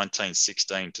 Yeah,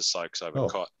 19-16 to Soaks over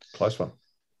Cott. Close one.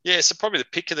 Yeah, so probably the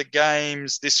pick of the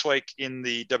games this week in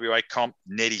the WA comp,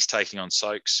 Neddy's taking on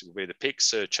Soaks will be the pick.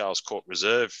 Sir Charles Court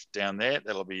Reserve down there.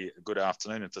 That'll be a good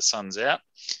afternoon if the sun's out.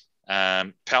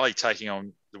 Pally taking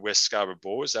on the West Scarborough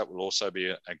Boars. That will also be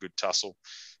a good tussle.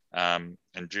 And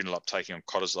Joondalup taking on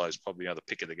Cottesloe is probably the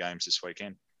pick of the games this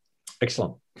weekend.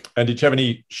 Excellent. And did you have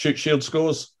any shoot shield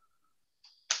scores?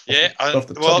 Yeah,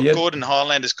 Gordon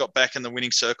Highlanders got back in the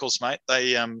winning circles, mate.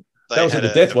 That was at the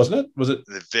death, wasn't it? Was it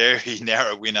the very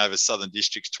narrow win over Southern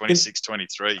Districts,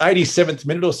 26-23, 87th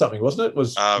minute or something, wasn't it? It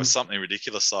was something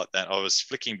ridiculous like that. I was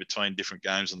flicking between different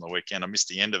games on the weekend. I missed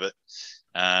the end of it,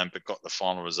 but got the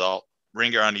final result.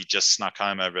 Ringer only just snuck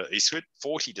home over Eastwood,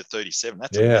 40-37.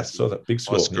 That's I saw that big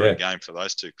score. Game for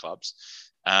those two clubs.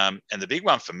 And the big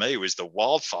one for me was the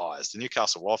Wildfires. The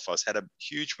Newcastle Wildfires had a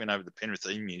huge win over the Penrith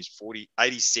Emus,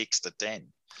 86-10.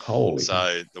 Holy!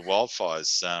 So the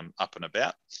Wildfires up and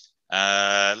about.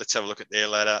 Let's have a look at their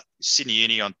ladder. Sydney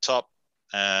Uni on top,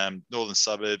 Northern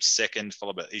Suburbs second,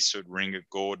 followed by Eastwood, Ringer,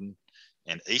 Gordon,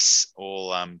 and East,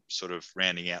 all sort of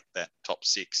rounding out that top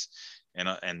 6.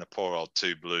 And the poor old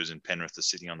 2 Blues and Penrith are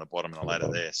sitting on the bottom of the ladder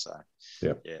there. So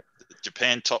yeah. The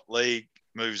Japan Top League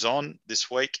moves on this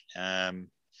week. The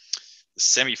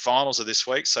semi-finals are this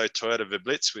week. So Toyota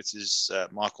Verblitz, which is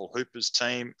Michael Hooper's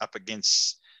team, up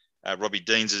against Robbie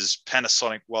Deans's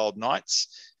Panasonic Wild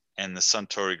Knights, and the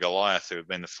Suntory Goliath, who have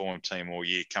been the form team all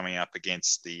year, coming up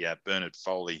against the Bernard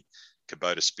Foley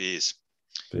Kubota Spears.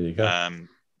 There you go.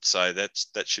 So that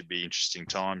should be interesting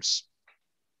times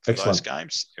for those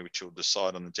games, which will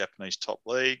decide on the Japanese Top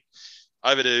League.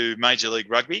 Over to Major League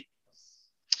Rugby.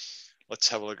 Let's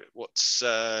have a look at what's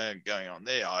going on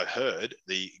there. I heard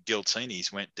the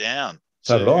Giltinis went down.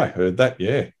 So did I. Heard that,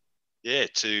 yeah. Yeah,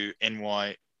 to the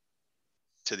NY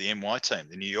team,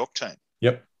 the New York team.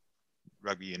 Yep.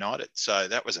 Rugby United. So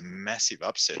that was a massive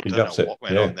upset. I don't know what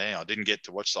went on there. I didn't get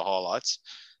to watch the highlights,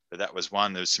 but that was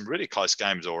one. There was some really close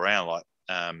games all around, like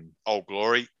Old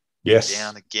Glory. Yes.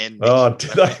 Down again. Oh, are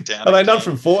they none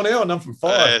from 4 now or none from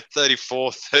 5?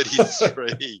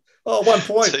 34-33. 1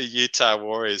 point. To Utah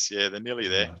Warriors. Yeah, they're nearly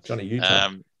there. Johnny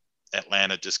Utah.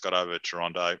 Atlanta just got over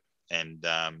Toronto, and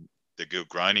the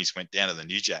Gilgronis went down to the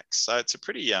New Jacks. So it's a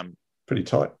pretty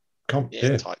tight comp.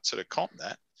 Yeah, tight sort of comp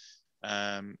that.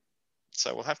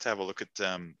 So we'll have to have a look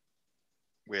at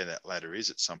where that ladder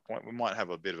is at some point. We might have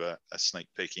a bit of a sneak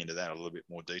peek into that, a little bit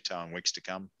more detail in weeks to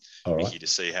come. Mickey, to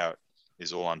see how it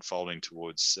is all unfolding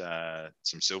towards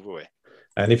some silverware.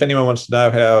 And if anyone wants to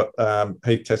know how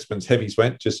Heath Testman's heavies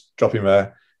went, just drop him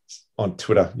on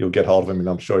Twitter. You'll get hold of him, and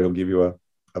I'm sure he'll give you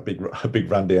a big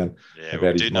rundown. Yeah,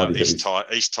 we do know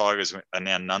East Tigers are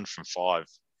now none from 5.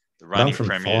 The running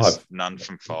premiers, none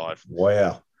from 5.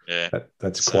 Wow. Yeah.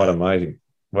 That's quite amazing.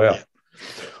 Wow. Yeah.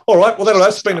 All right. Well,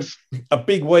 that's been a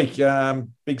big week.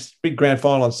 Big grand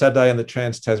final on Saturday, and the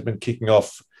Trans-Tasman kicking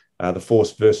off the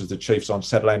Force versus the Chiefs on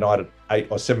Saturday night at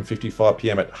 7:55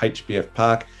 p.m. at HBF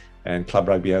Park, and Club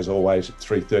Rugby, as always, at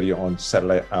 3:30 on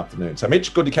Saturday afternoon. So,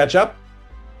 Mitch, good to catch up.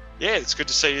 Yeah, it's good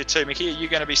to see you too, Mickey. Are you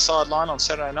going to be sideline on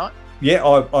Saturday night?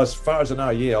 Yeah, as far as I know,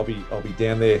 I'll be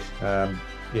down there.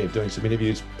 Doing some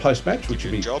interviews post-match, which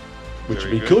would be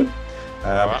good.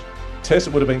 Right. Tess,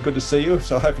 it would have been good to see you.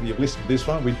 So hopefully you've listened to this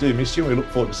one. We do miss you. We look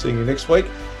forward to seeing you next week.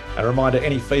 And a reminder,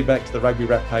 any feedback to the Rugby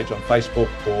Wrap page on Facebook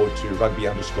or to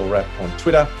Rugby_Wrap on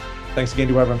Twitter. Thanks again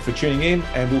to everyone for tuning in,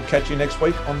 and we'll catch you next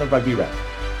week on the Rugby Wrap.